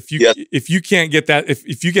 because if you can't get that,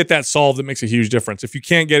 if you get that solved, it makes a huge difference. If you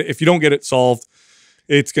don't get it solved,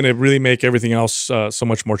 it's going to really make everything else so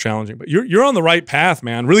much more challenging. But you're on the right path,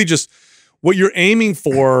 man. Really, just what you're aiming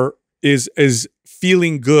for is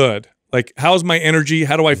feeling good. Like, how's my energy?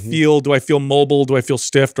 How do I feel? Do I feel mobile? Do I feel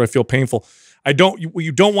stiff? Do I feel painful? What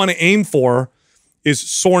you don't want to aim for is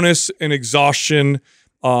soreness and exhaustion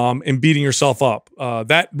and beating yourself up.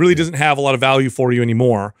 That really doesn't have a lot of value for you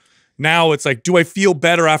anymore. Now it's like, do I feel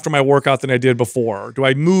better after my workout than I did before? Do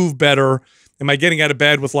I move better? Am I getting out of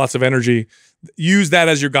bed with lots of energy? Use that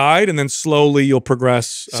as your guide, and then slowly you'll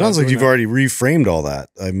progress. Sounds like you've already reframed all that.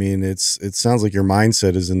 I mean, it sounds like your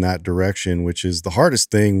mindset is in that direction, which is the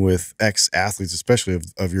hardest thing with ex-athletes, especially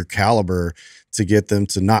of your caliber, to get them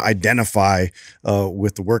to not identify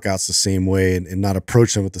with the workouts the same way and not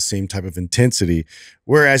approach them with the same type of intensity.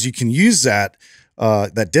 Whereas you can use that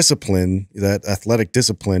discipline, that athletic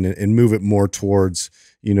discipline, and move it more towards,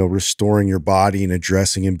 restoring your body and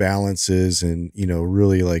addressing imbalances and,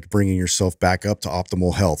 really like bringing yourself back up to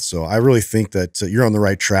optimal health. So I really think that you're on the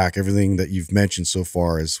right track. Everything that you've mentioned so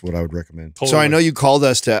far is what I would recommend. Totally. So I know you called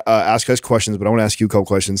us to ask us questions, but I want to ask you a couple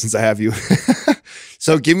questions since I have you.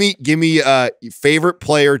 So give me favorite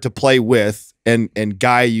player to play with and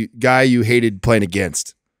guy you hated playing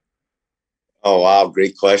against. Oh, wow.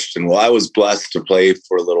 Great question. Well, I was blessed to play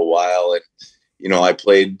for a little while. And, I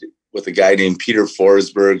played with a guy named Peter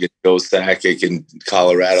Forsberg and Joe Sakic in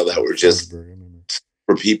Colorado that were just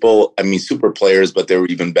for people. I mean, super players, but they were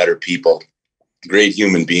even better people, great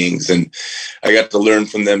human beings. And I got to learn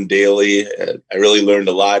from them daily. I really learned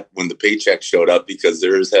a lot when the paycheck showed up, because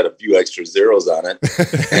theirs had a few extra zeros on it.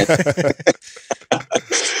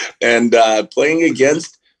 And playing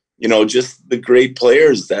against, just the great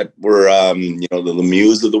players that were, the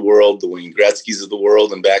Lemieux of the world, the Wayne Gretzky's of the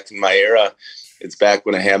world. And back in my era, it's back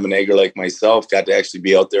when a ham and egger like myself got to actually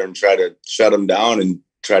be out there and try to shut them down and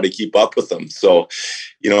try to keep up with them. So,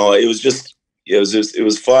 it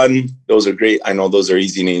was fun. Those are great. I know those are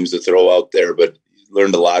easy names to throw out there, but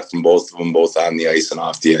learned a lot from both of them, both on the ice and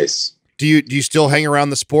off the ice. Do you still hang around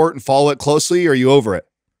the sport and follow it closely, or are you over it?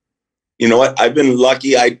 You know what? I've been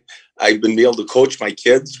lucky. I've been able to coach my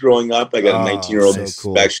kids growing up. I got a 19-year-old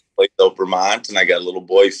who actually plays out Vermont, and I got a little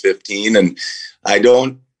boy, 15. And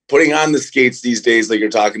putting on the skates these days, like you're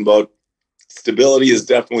talking about, stability is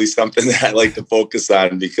definitely something that I like to focus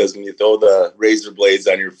on, because when you throw the razor blades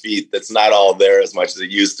on your feet, that's not all there as much as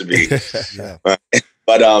it used to be.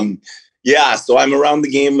 But so I'm around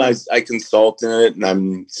the game. I consult in it, and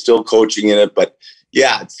I'm still coaching in it. But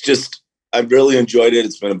yeah, it's just, I've really enjoyed it.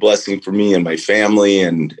 It's been a blessing for me and my family,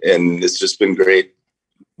 and it's just been great.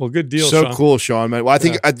 Well, good deal. So Sean. Cool, Sean, man. Well, I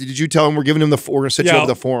think did you tell him we're giving him we're going to set you up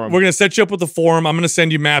with the forum? We're going to set you up with the forum. I'm going to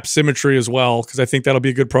send you Map Symmetry as well, because I think that'll be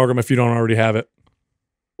a good program if you don't already have it.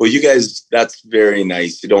 Well, you guys, that's very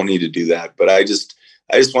nice. You don't need to do that, but I just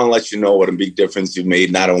want to let you know what a big difference you've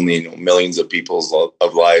made, not only millions of people's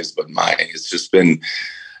lives, but mine. It's just been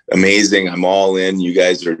amazing. I'm all in. You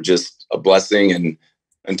guys are just a blessing, and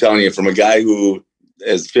I'm telling you, from a guy who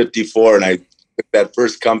is 54, and I took that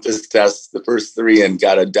first compass test, the first 3, and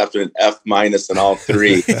got a definite F- in all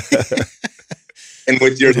 3. and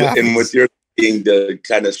with your being to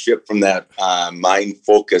kind of shift from that mind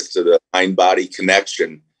focus to the mind body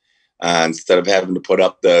connection, instead of having to put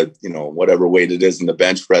up the whatever weight it is in the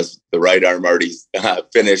bench press, the right arm already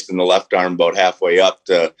finished and the left arm about halfway up,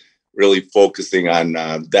 to really focusing on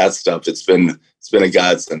that stuff. It's been a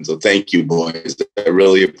godsend. So thank you, boys. I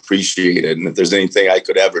really appreciate it. And if there's anything I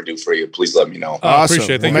could ever do for you, please let me know. Awesome.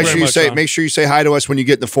 Appreciate it. Thank Well, you very much, make sure you say hi to us when you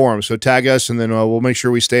get in the forum. So tag us, and then we'll make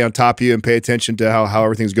sure we stay on top of you and pay attention to how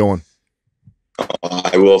everything's going.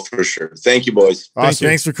 I will, for sure. Thank you, boys. Awesome.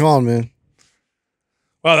 Thanks for calling, man.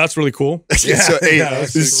 Wow, that's really cool.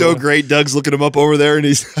 It's so great. Doug's looking him up over there, and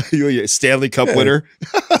he's a Stanley Cup winner.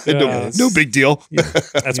 No big deal.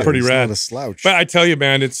 That's pretty rad. Not a slouch. But I tell you,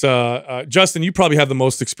 man, it's Justin, you probably have the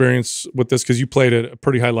most experience with this because you played at a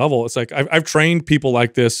pretty high level. It's like I've trained people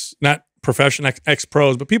like this, not professional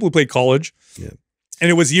ex-pros, but people who played college. Yeah.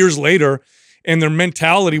 And it was years later, And their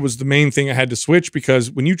mentality was the main thing I had to switch,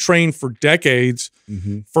 because when you train for decades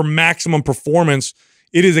for maximum performance,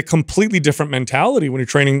 it is a completely different mentality when you're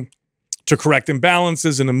training to correct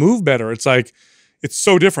imbalances and to move better. It's like, it's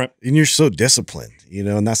so different. And you're so disciplined, you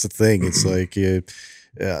know, and that's the thing. It's like,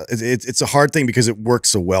 it's a hard thing because it works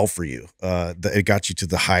so well for you. It got you to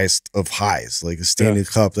the highest of highs, like a standing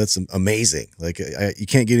cup. That's amazing. Like you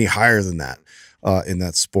can't get any higher than that in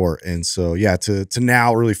that sport. And so, yeah, to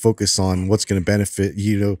now really focus on what's going to benefit,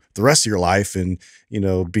 you know, the rest of your life, and, you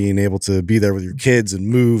know, being able to be there with your kids and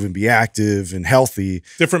move and be active and healthy.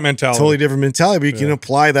 Different mentality. Totally different mentality. But you can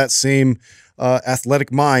apply that same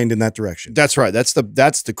athletic mind in that direction. That's right. That's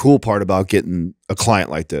the cool part about getting a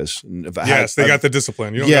client like this. Yes, they got the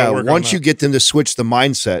discipline. You don't gotta work once on you get them to switch the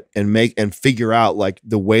mindset and figure out like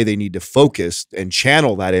the way they need to focus and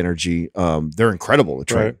channel that energy, they're incredible to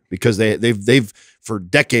train because they've for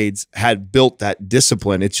decades had built that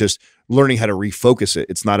discipline. It's just learning how to refocus it.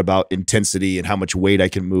 It's not about intensity and how much weight I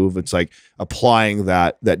can move. It's like applying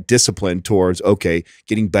that discipline towards, okay,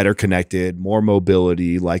 getting better connected, more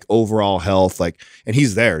mobility, like overall health, like, and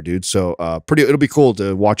he's there, dude. So it'll be cool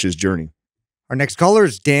to watch his journey. Our next caller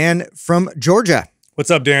is Dan from Georgia.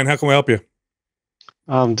 What's up, Dan? How can we help you?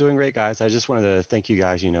 Doing great, guys. I just wanted to thank you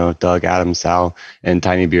guys, you know, Doug, Adam, Sal, and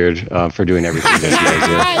Tiny Beard for doing everything that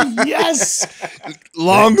you guys do. Yes.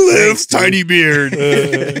 Long live Tiny Beard.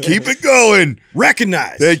 Keep it going.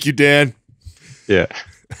 Recognize. Thank you, Dan. Yeah.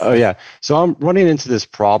 Oh, yeah. So I'm running into this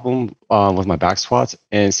problem with my back squats,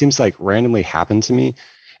 and it seems like randomly happened to me.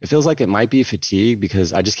 It feels like it might be fatigue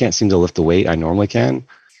because I just can't seem to lift the weight I normally can.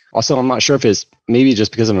 Also, I'm not sure if it's maybe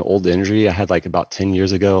just because of an old injury I had like about 10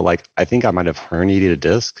 years ago. Like, I think I might have herniated a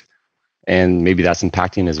disc, and maybe that's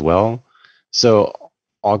impacting as well. So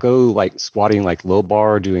I'll go like squatting like low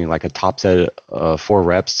bar, doing like a top set of 4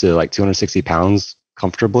 reps to like 260 pounds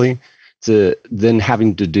comfortably, to then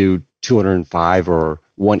having to do 205 or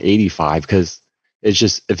 185 because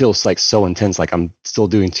it feels like so intense. Like I'm still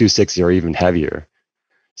doing 260 or even heavier.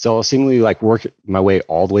 So I'll seemingly like work my way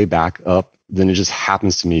all the way back up. Then it just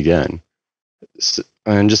happens to me again. So,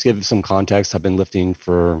 and just give some context, I've been lifting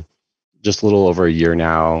for just a little over a year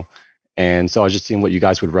now. And so I was just seeing what you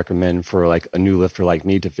guys would recommend for like a new lifter like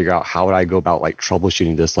me to figure out how would I go about like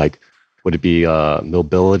troubleshooting this? Like, would it be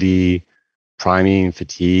mobility, priming,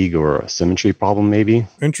 fatigue, or a symmetry problem maybe?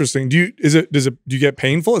 Interesting. Do you get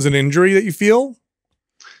painful? Is it an injury that you feel?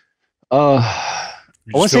 I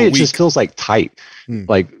want to say it just feels like tight.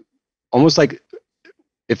 Like almost like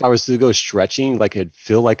if I was to go stretching, like it'd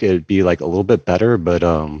feel like it'd be like a little bit better, but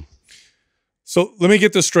So let me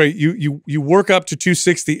get this straight. You work up to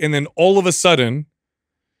 260, and then all of a sudden,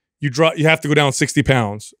 you have to go down 60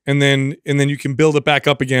 pounds, and then you can build it back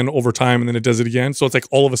up again over time, and then it does it again. So it's like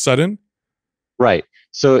all of a sudden, right?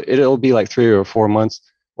 So it'll be like 3 or 4 months.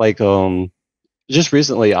 Like just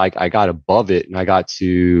recently, I got above it, and I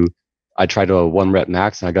tried a 1 rep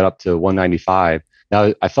max, and I got up to 195.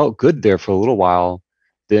 Now I felt good there for a little while.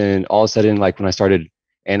 Then all of a sudden, like when I started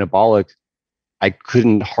anabolic, I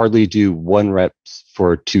couldn't hardly do 1 reps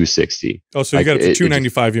for 260. Oh, so you got up to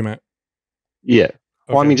 295, you meant? Yeah. Okay.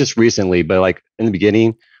 Well, I mean, just recently, but like in the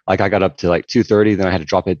beginning, like I got up to like 230, then I had to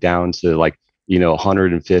drop it down to like,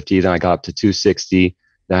 150. Then I got up to 260.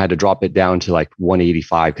 Then I had to drop it down to like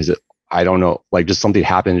 185 because I don't know, like just something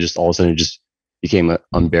happened. Just all of a sudden it just became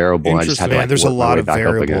unbearable. And I just had to like, there's a lot of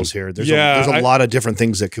variables here. There's a lot of different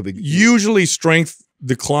things that could be. Usually strength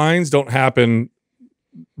declines don't happen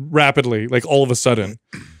rapidly, like all of a sudden.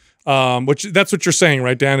 Which that's what you're saying,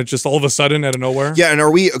 right, Dan? It's just all of a sudden out of nowhere. Yeah, and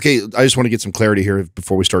are we okay? I just want to get some clarity here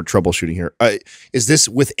before we start troubleshooting here. Is this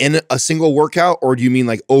within a single workout, or do you mean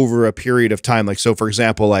like over a period of time? Like, so for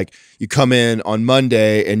example, like you come in on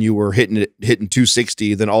Monday and you were hitting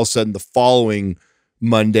 260, then all of a sudden the following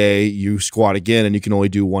Monday you squat again and you can only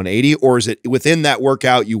do 180, or is it within that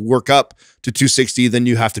workout you work up to 260, then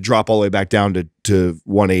you have to drop all the way back down to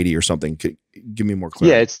 180 or something? Give me more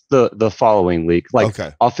clarity. Yeah, it's the following week. Like,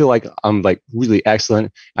 okay. I'll feel like I'm like really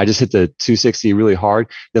excellent. I just hit the 260 really hard.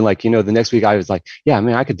 Then like, the next week I was like, yeah, I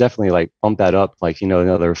mean, I could definitely like bump that up like,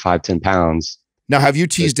 another 5-10 pounds. Now, have you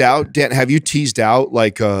teased out, Dan,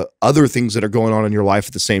 like other things that are going on in your life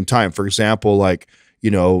at the same time? For example, like,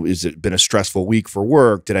 is it been a stressful week for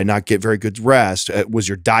work? Did I not get very good rest? Was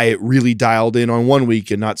your diet really dialed in on one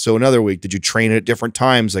week and not so another week? Did you train at different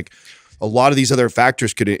times? Like a lot of these other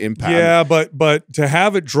factors could impact. Yeah, but to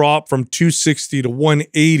have it drop from 260 to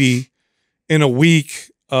 180 in a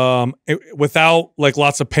week without like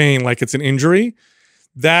lots of pain, like it's an injury,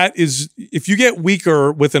 that is, if you get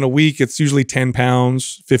weaker within a week, it's usually 10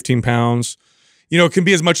 pounds, 15 pounds. You know, it can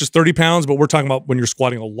be as much as 30 pounds, but we're talking about when you're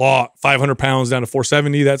squatting a lot, 500 pounds down to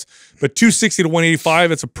 470. But 260 to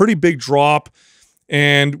 185, it's a pretty big drop.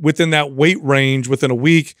 And within that weight range, within a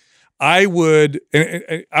week, I would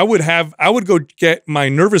go get my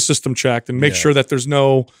nervous system checked and make sure that there's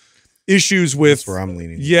no issues with. That's where I'm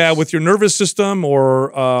leaning. Yeah, with your nervous system, or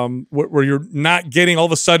where you're not getting, all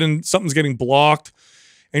of a sudden something's getting blocked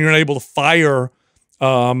and you're not able to fire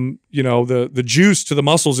the juice to the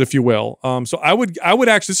muscles, if you will. So I would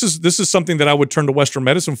actually, this is something that I would turn to Western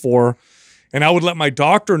medicine for, and I would let my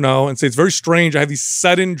doctor know and say, it's very strange. I have these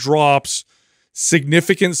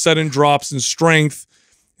significant sudden drops in strength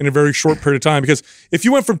in a very short period of time. Because if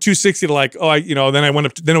you went from 260 to like, then I went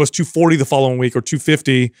up, then it was 240 the following week, or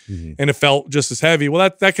 250, and it felt just as heavy. Well,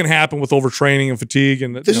 that can happen with overtraining and fatigue.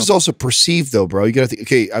 And this is also perceived though, bro. You got to think,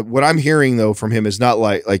 okay, what I'm hearing though from him is not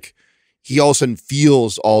like he all of a sudden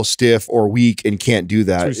feels all stiff or weak and can't do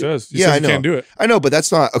that. That's what he says. He says he can't do it. I know, but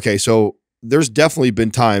that's not, okay, so there's definitely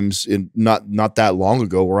been times in not that long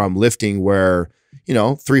ago where I'm lifting where,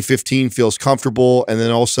 315 feels comfortable, and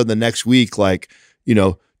then all of a sudden the next week,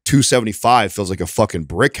 275 feels like a fucking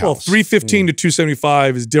brick house. Well, 315 to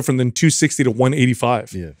 275 is different than 260 to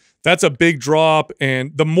 185. Yeah. That's a big drop,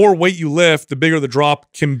 and the more weight you lift, the bigger the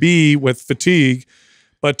drop can be with fatigue.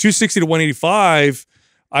 But 260 to 185,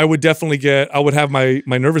 I would have my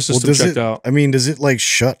nervous system checked out. I mean, does it like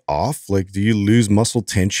shut off? Like, do you lose muscle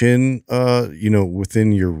tension,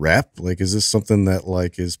 within your rep? Like, is this something that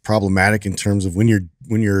like is problematic in terms of when you're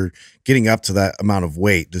getting up to that amount of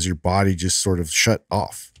weight? Does your body just sort of shut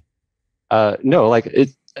off? No, like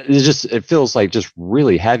it feels like just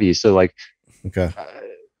really heavy. So like, okay,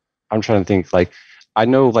 I'm trying to think. Like, I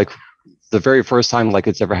know like the very first time like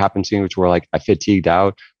it's ever happened to me, which were like I fatigued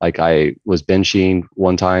out, like I was benching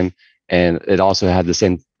one time, and it also had the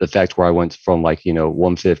same effect where I went from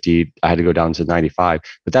 150, I had to go down to 95.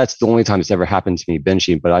 But that's the only time it's ever happened to me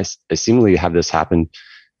benching. But I seemingly have this happen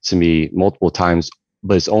to me multiple times,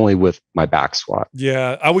 but it's only with my back squat.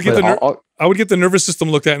 Yeah, I would get the nervous system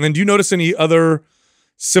looked at. And then do you notice any other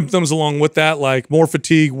symptoms along with that, like more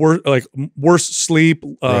fatigue, worse sleep,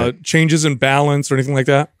 changes in balance, or anything like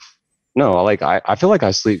that? No, like I feel like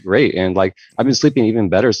I sleep great, and like I've been sleeping even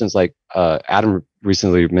better since Adam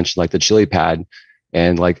recently mentioned like the chili pad,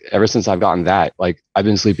 and like ever since I've gotten that, like I've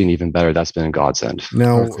been sleeping even better. That's been a godsend.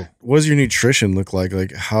 Now, what does your nutrition look like?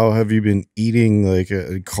 Like, how have you been eating? Like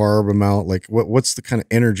a carb amount? Like what's the kind of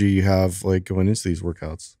energy you have like going into these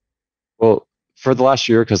workouts? Well, for the last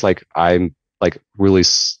year, because like I'm like really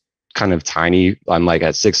kind of tiny. I'm like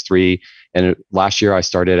at 6'3". And last year I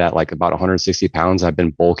started at like about 160 pounds. I've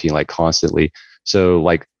been bulking like constantly. So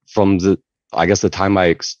like from the time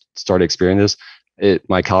I started experiencing this,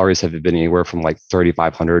 my calories have been anywhere from like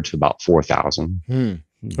 3,500 to about 4,000.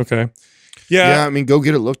 Okay. Yeah. I mean, go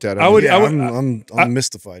get it looked at. I'm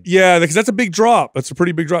mystified. Yeah, because that's a big drop. That's a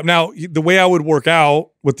pretty big drop. Now, the way I would work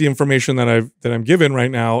out with the information that I'm given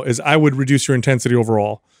right now is I would reduce your intensity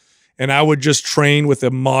overall. And I would just train with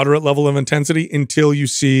a moderate level of intensity until you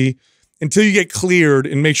get cleared,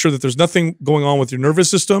 and make sure that there's nothing going on with your nervous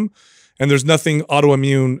system and there's nothing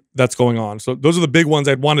autoimmune that's going on. So those are the big ones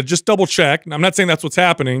I'd want to just double check. And I'm not saying that's what's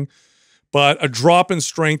happening, but a drop in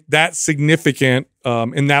strength that significant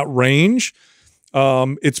in that range,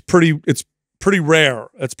 it's pretty rare.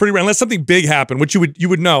 It's pretty rare unless something big happened, which you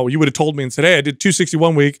would know. You would have told me and said, hey, I did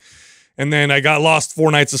 261 week, and then I got lost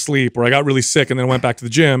 4 nights of sleep, or I got really sick and then I went back to the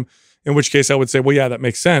gym. In which case I would say, well, yeah, that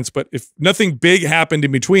makes sense. But if nothing big happened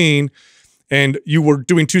in between and you were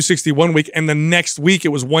doing 261 week and the next week it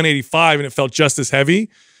was 185 and it felt just as heavy,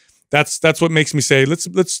 that's what makes me say,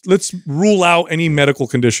 let's rule out any medical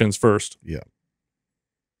conditions first. Yeah.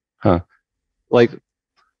 Huh. Like,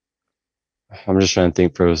 I'm just trying to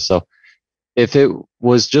think for myself. If it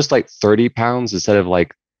was just like 30 pounds instead of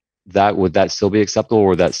like that, would that still be acceptable, or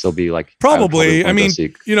would that still be like probably I mean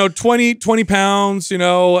 20 pounds at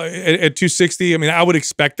 260, I mean I would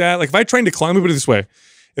expect that. Like if I trained a client, let me put it this way,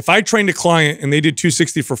 if I trained a client and they did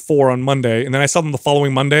 260 for 4 on Monday, and then I saw them the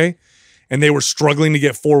following Monday and they were struggling to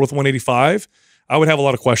get 4 with 185, I would have a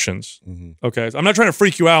lot of questions. Okay, so I'm not trying to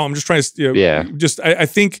freak you out, I'm just trying to I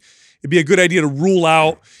think it'd be a good idea to rule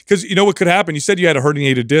out, because you know what could happen. You said you had a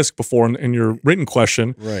herniated disc before in your written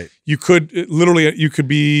question. Right. You could the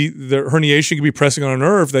herniation could be pressing on a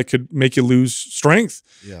nerve that could make you lose strength.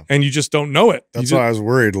 Yeah. And you just don't know it. That's why I was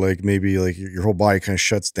worried. Like maybe like your whole body kind of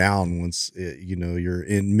shuts down once you're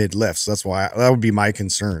in mid lift. So that's why that would be my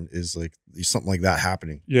concern, is like something like that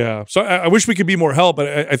happening. Yeah. So I wish we could be more help,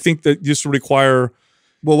 but I think that this would require.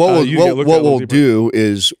 Well, what we'll do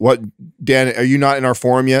is Dan, are you not in our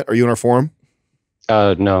forum yet? Are you in our forum?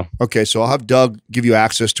 No. Okay, so I'll have Doug give you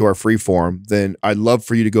access to our free form. Then I'd love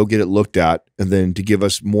for you to go get it looked at, and then to give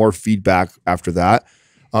us more feedback after that.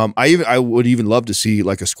 I would even love to see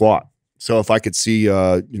like a squat. So if I could see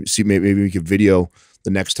maybe we could video the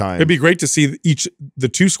next time. It'd be great to see the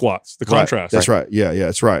two squats, the contrast. That's right. Yeah,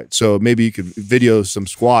 that's right. So maybe you could video some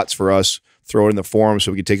squats for us, throw it in the forum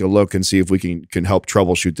so we can take a look and see if we can help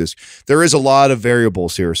troubleshoot this. There is a lot of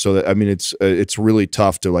variables here, so that, I mean, it's really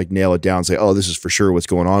tough to like nail it down and say, oh, this is for sure what's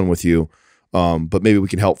going on with you. But maybe we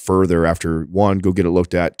can help further after, one, go get it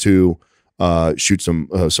looked at, two, shoot some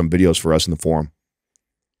videos for us in the forum.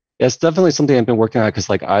 Yeah, it's definitely something I've been working on because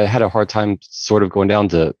like I had a hard time sort of going down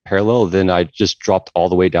to parallel. Then I just dropped all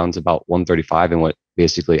the way down to about 135 and went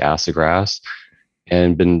basically ass to grass,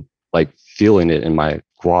 and been like feeling it in my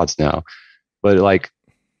quads now. But like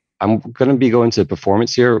I'm gonna be going to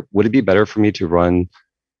performance here. Would it be better for me to run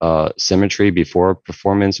symmetry before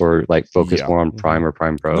performance, or like focus more on prime or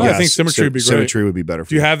prime pro? No, I think symmetry would be great. Symmetry would be better for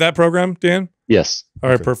Do you have that program, Dan? Yes. All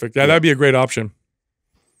right, perfect. Yeah, that'd be a great option.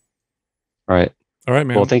 All right. All right,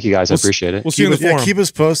 man. Well, thank you guys. I appreciate it. We'll see you in the forum. Yeah, keep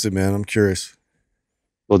us posted, man. I'm curious.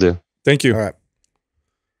 Will do. Thank you. All right.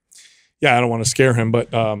 Yeah, I don't want to scare him,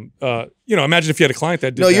 but imagine if you had a client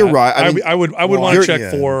that did No, that. you're right. I mean, I would want to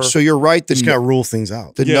check for. So you're right. Just got to rule things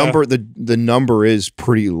out. The number is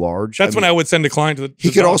pretty large. That's when I would send a client to the.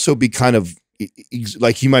 He could also be kind of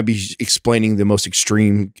like he might be explaining the most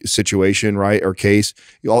extreme situation, right, or case.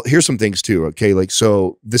 Here's some things too. Okay, like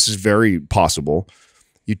so this is very possible.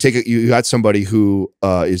 You got somebody who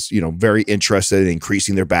is very interested in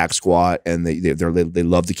increasing their back squat, and they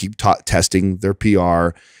love to keep testing their PR.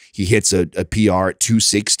 He hits a PR at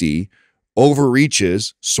 260,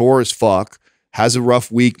 overreaches, sore as fuck, has a rough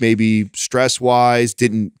week, maybe stress-wise,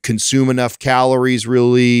 didn't consume enough calories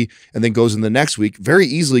really, and then goes in the next week. Very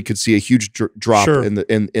easily could see a huge drop in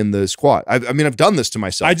the squat. I mean, I've done this to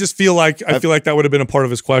myself. I just feel like that would have been a part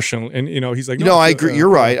of his question, and he's like, no, I agree. You're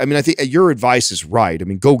right. I mean, I think your advice is right. I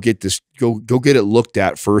mean, go get this, go get it looked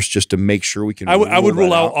at first, just to make sure we can. I would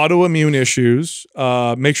rule out autoimmune issues.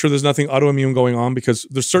 Make sure there's nothing autoimmune going on, because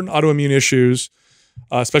there's certain autoimmune issues.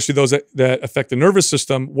 Especially those that affect the nervous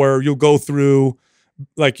system, where you'll go through,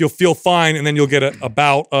 like you'll feel fine, and then you'll get a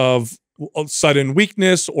bout of sudden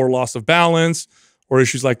weakness or loss of balance or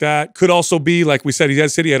issues like that. Could also be, like we said, he had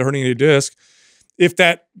a herniated disc. If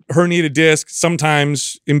that herniated disc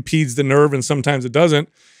sometimes impedes the nerve and sometimes it doesn't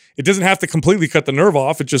have to completely cut the nerve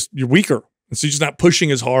off. It's just you're weaker. And so you're just not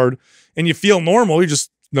pushing as hard and you feel normal. You just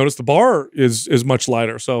notice the bar is much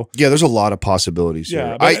lighter. So yeah, there's a lot of possibilities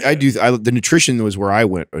here. The nutrition was where I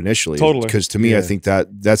went initially. Totally. Because to me, I think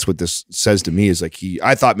that's what this says to me is like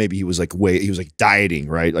I thought maybe he was like dieting,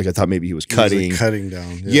 right? Like I thought maybe he was cutting. He was like cutting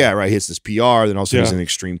down. Yeah, right. He hits this PR, then also he's in an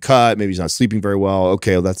extreme cut. Maybe he's not sleeping very well.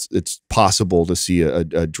 Okay, well, it's possible to see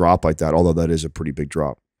a drop like that, although that is a pretty big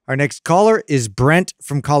drop. Our next caller is Brent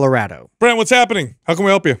from Colorado. Brent, what's happening? How can we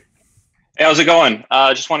help you? Hey, how's it going?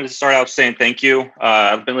 Just wanted to start out saying thank you.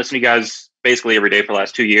 I've been listening to you guys basically every day for the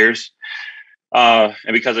last 2 years. And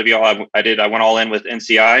because of y'all, I went all in with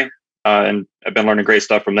NCI, and I've been learning great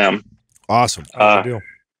stuff from them. Awesome.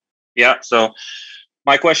 Yeah. So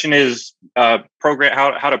my question is how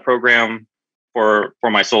to program for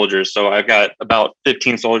my soldiers. So I've got about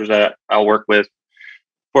 15 soldiers that I'll work with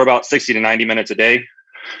for about 60 to 90 minutes a day.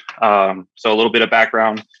 So a little bit of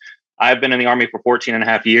background. I've been in the Army for 14 and a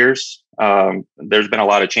half years. There's been a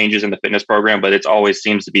lot of changes in the fitness program, but it always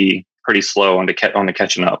seems to be pretty slow on the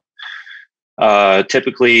catching up.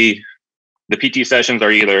 Typically, the PT sessions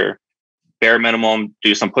are either bare minimum,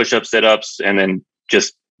 do some push-ups, sit-ups, and then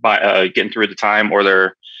just getting through the time, or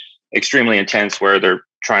they're extremely intense where the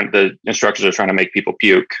instructors are trying to make people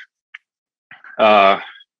puke.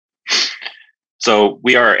 So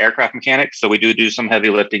we are aircraft mechanics, so we do some heavy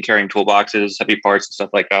lifting, carrying toolboxes, heavy parts, and stuff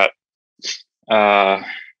like that.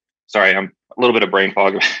 Sorry, I'm a little bit of brain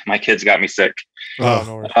fog. My kids got me sick.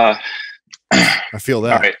 No I feel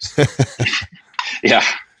that. All right. Yeah.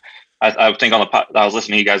 I think I was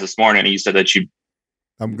listening to you guys this morning, and you said that it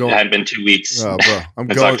hadn't been 2 weeks. Oh, bro.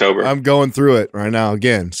 It's October. I'm going through it right now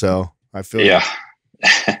again, so I feel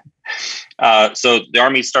So the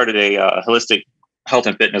Army started a holistic health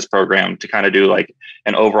and fitness program to kind of do like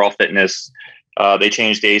an overall fitness. They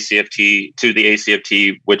changed the ACFT to the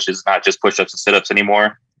ACFT, which is not just push-ups and sit-ups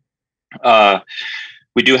anymore.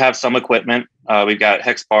 We do have some equipment. We've got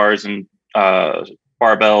hex bars and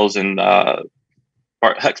barbells and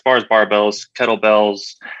hex bars, barbells,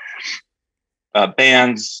 kettlebells,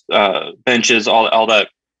 bands, benches, all that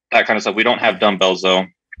kind of stuff. We don't have dumbbells though.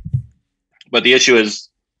 But the issue is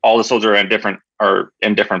all the soldiers are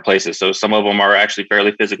in different places. So some of them are actually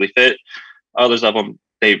fairly physically fit. others of them,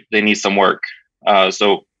 they need some work.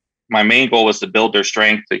 So my main goal was to build their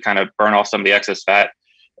strength, to kind of burn off some of the excess fat,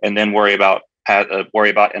 and then worry about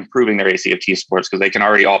improving their ACFT scores, because they can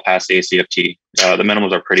already all pass the ACFT. The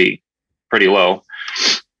minimums are pretty low.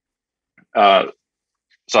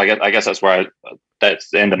 So I guess that's where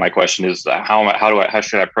that's the end of my question is how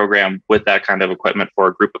should I program with that kind of equipment for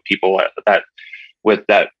a group of people with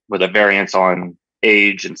a variance on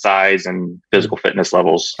age and size and physical fitness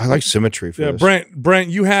levels. I like symmetry for this. Brent,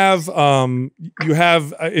 you have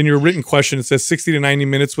in your written question, it says 60 to 90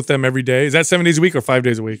 minutes with them every day. Is that 7 days a week or 5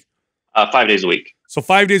 days a week? 5 days a week. So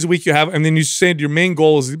 5 days a week you have, and then you said your main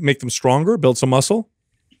goal is to make them stronger, build some muscle?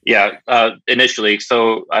 Yeah, initially.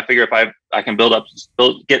 So I figure if I can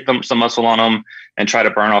get them some muscle on them and try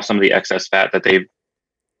to burn off some of the excess fat that they've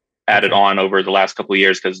added on over the last couple of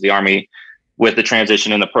years, because the Army, with the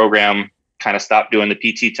transition in the program, kind of stopped doing the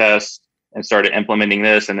PT test and started implementing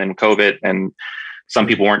this, and then COVID, and some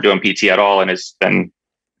people weren't doing PT at all, and it's been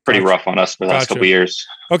pretty rough on us for the last couple of years.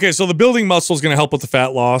 Okay, so the building muscle is going to help with the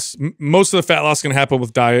fat loss. Most of the fat loss is going to happen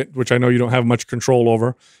with diet, which I know you don't have much control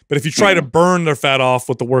over. But if you try to burn their fat off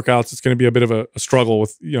with the workouts, it's going to be a bit of a struggle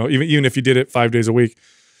with, even if you did it 5 days a week.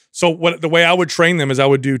 So the way I would train them is I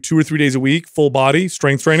would do 2 or 3 days a week, full body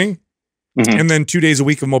strength training, and then 2 days a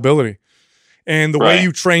week of mobility. And the way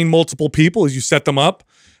you train multiple people is you set them up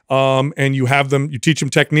and you teach them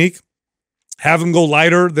technique, have them go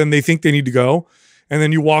lighter than they think they need to go. And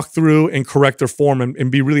then you walk through and correct their form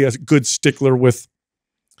and be really a good stickler with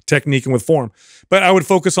technique and with form. But I would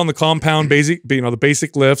focus on the compound basic, the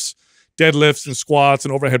basic lifts, deadlifts and squats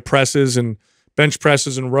and overhead presses and bench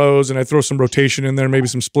presses and rows. And I throw some rotation in there, maybe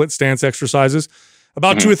some split stance exercises,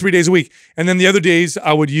 about 2 or 3 days a week. And then the other days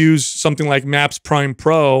I would use something like MAPS Prime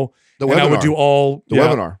Pro. I would do all the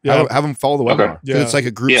webinar. Yeah. Have them follow the webinar. Yeah. It's like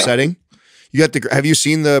a group setting. Have you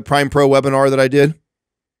seen the Prime Pro webinar that I did?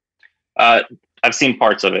 I've seen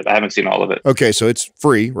parts of it. I haven't seen all of it. Okay, so it's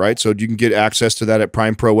free, right? So you can get access to that at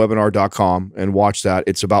primeprowebinar.com and watch that.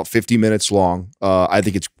 It's about 50 minutes long. I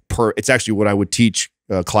think it's actually what I would teach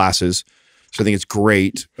classes. So I think it's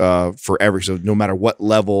great so no matter what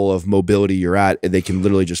level of mobility you're at, they can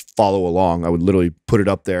literally just follow along. I would literally put it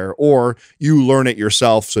up there, or you learn it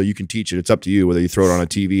yourself so you can teach it. It's up to you whether you throw it on a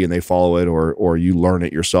TV and they follow it, or you learn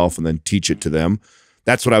it yourself and then teach it to them.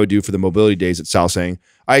 That's what I would do for the mobility days at Sal saying.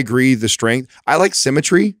 I agree, the strength. I like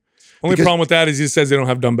symmetry. Only problem with that is he says they don't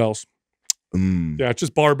have dumbbells. Yeah, it's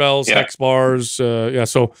just barbells, hex bars.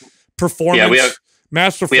 So performance,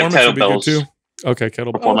 mass performance would be good too. Okay,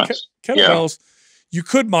 kettlebells. Kettlebells. You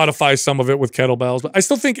could modify some of it with kettlebells, but I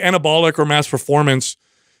still think anabolic or mass performance,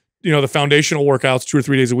 the foundational workouts 2 or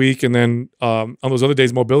 3 days a week, and then on those other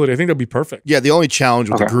days, mobility, I think that'd be perfect. Yeah, the only challenge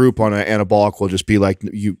with the group on an anabolic will just be like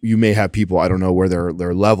you may have people, I don't know where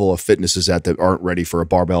their level of fitness is at, that aren't ready for a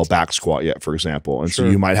barbell back squat yet, for example. And so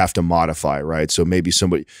you might have to modify, right? So maybe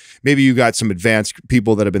you got some advanced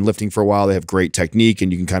people that have been lifting for a while, they have great technique,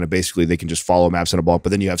 and you can kind of they can just follow MAPS anabolic,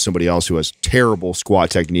 but then you have somebody else who has terrible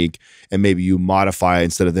squat technique, and maybe you modify,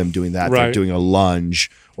 instead of them doing that, they're doing a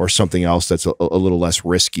lunge or something else that's a little less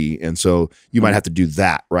risky. And so you might have to do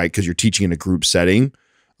that, right? Because you're teaching in a group setting.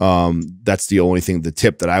 That's the only thing, the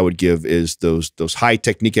tip that I would give is those high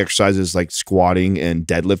technique exercises like squatting and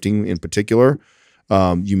deadlifting in particular.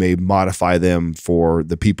 You may modify them for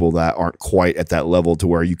the people that aren't quite at that level to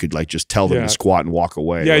where you could just tell them to squat and walk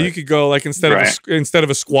away. Yeah, right? You could go instead of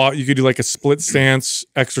a squat, you could do like a split stance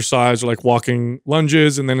exercise or like walking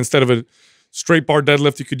lunges, and then instead of a straight bar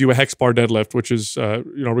deadlift, you could do a hex bar deadlift, which is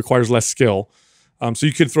requires less skill. So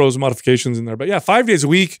you could throw some modifications in there. But yeah, 5 days a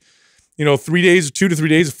week, 3 days, 2 to 3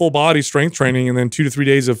 days of full body strength training, and then 2 to 3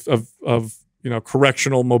 days of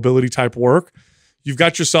correctional mobility type work. You've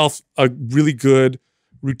got yourself a really good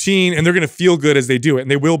routine, and they're going to feel good as they do it,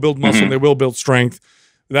 and they will build muscle, and they will build strength.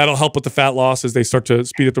 That'll help with the fat loss as they start to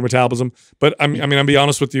speed up their metabolism. But I'll be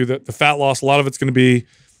honest with you that the fat loss, a lot of it's going to be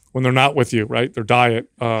when they're not with you, right? Their diet.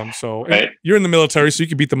 You're in the military, so you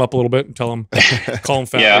can beat them up a little bit and tell them, call them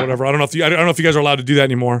fat or whatever. I don't know if you guys are allowed to do that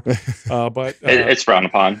anymore. But it's frowned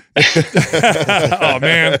upon. Oh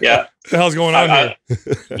man, what the hell's going on here?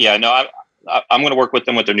 I'm going to work with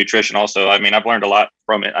them with their nutrition also. I've learned a lot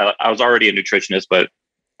from it. I was already a nutritionist, but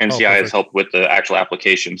NCI has helped with the actual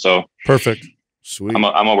application. So perfect, sweet. I'm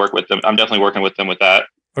gonna work with them. I'm definitely working with them with that.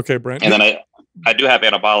 Okay, Brent. And then I do have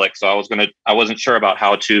anabolic, so I wasn't sure about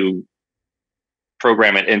how to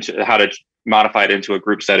program it how to modify it into a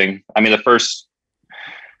group setting. The first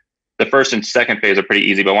and second phase are pretty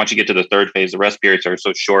easy, but once you get to the third phase, the rest periods are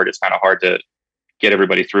so short, it's kind of hard to get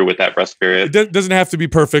everybody through with that rest period. It doesn't have to be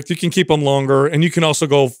perfect. You can keep them longer, and you can also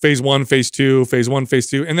go phase 1, phase 2, phase 1, phase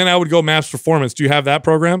 2, and then I would go mass performance. Do you have that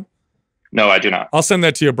program? No, I do not. I'll send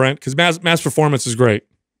that to you, Brent, because mass performance is great.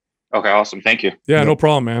 Okay, awesome. Thank you. Yeah, no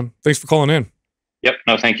problem, man. Thanks for calling in. Yep.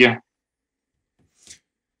 No, thank you.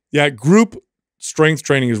 Yeah, group strength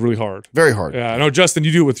training is really hard. Very hard. Yeah, I know, Justin,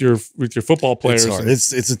 you do it with your football players. It's hard.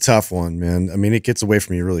 It's a tough one, man. I mean, it gets away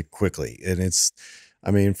from you really quickly, and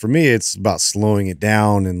for me, it's about slowing it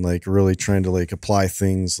down and like really trying to like apply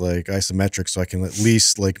things like isometric, so I can at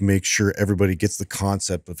least like make sure everybody gets the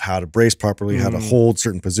concept of how to brace properly, how to hold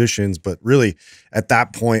certain positions. But really, at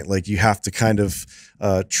that point, like you have to kind of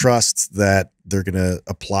trust that they're going to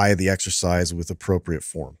apply the exercise with appropriate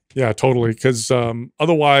form. Yeah, totally. Because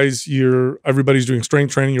otherwise, everybody's doing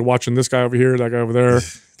strength training. You're watching this guy over here, that guy over there,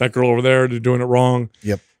 that girl over there. They're doing it wrong.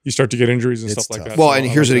 Yep. You start to get injuries and It's stuff like tough. that. Well, So and I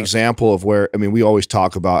here's like an that. example of where, I mean, we always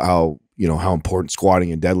talk about how important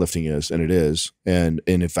squatting and deadlifting is, and it is. And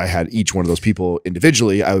if I had each one of those people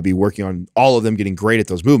individually, I would be working on all of them getting great at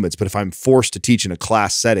those movements. But if I'm forced to teach in a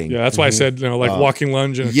class setting, Yeah, that's why I said, like walking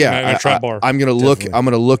lunge and a trap bar. I'm gonna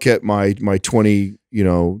look at my 20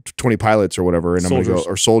 pilots or whatever, and I'm gonna go,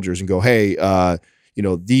 or soldiers, and go, hey,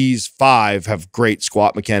 these 5 have great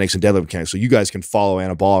squat mechanics and deadlift mechanics, so you guys can follow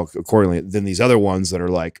anabolic accordingly. Then these other ones that are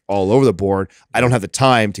like all over the board, I don't have the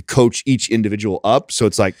time to coach each individual up. So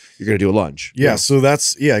it's like, you're going to do a lunge. Yeah. So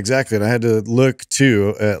that's, exactly. And I had to look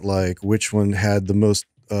too at like which one had the most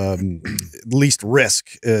least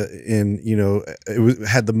risk it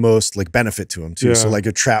had the most like benefit to them too. Yeah. So like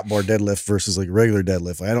a trap bar deadlift versus like regular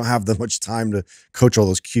deadlift, I don't have that much time to coach all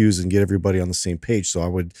those cues and get everybody on the same page. So I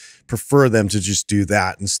would prefer them to just do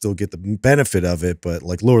that and still get the benefit of it, but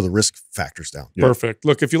like lower the risk factors down. Perfect.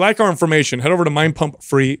 Look, if you like our information, head over to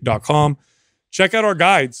mindpumpfree.com. Check out our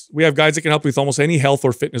guides. We have guides that can help you with almost any health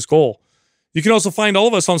or fitness goal. You can also find all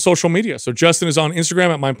of us on social media. So Justin is on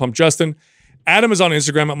Instagram at mindpumpjustin. Adam is on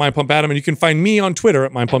Instagram at mindpumpatom, and you can find me on Twitter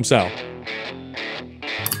at mindpumpsal.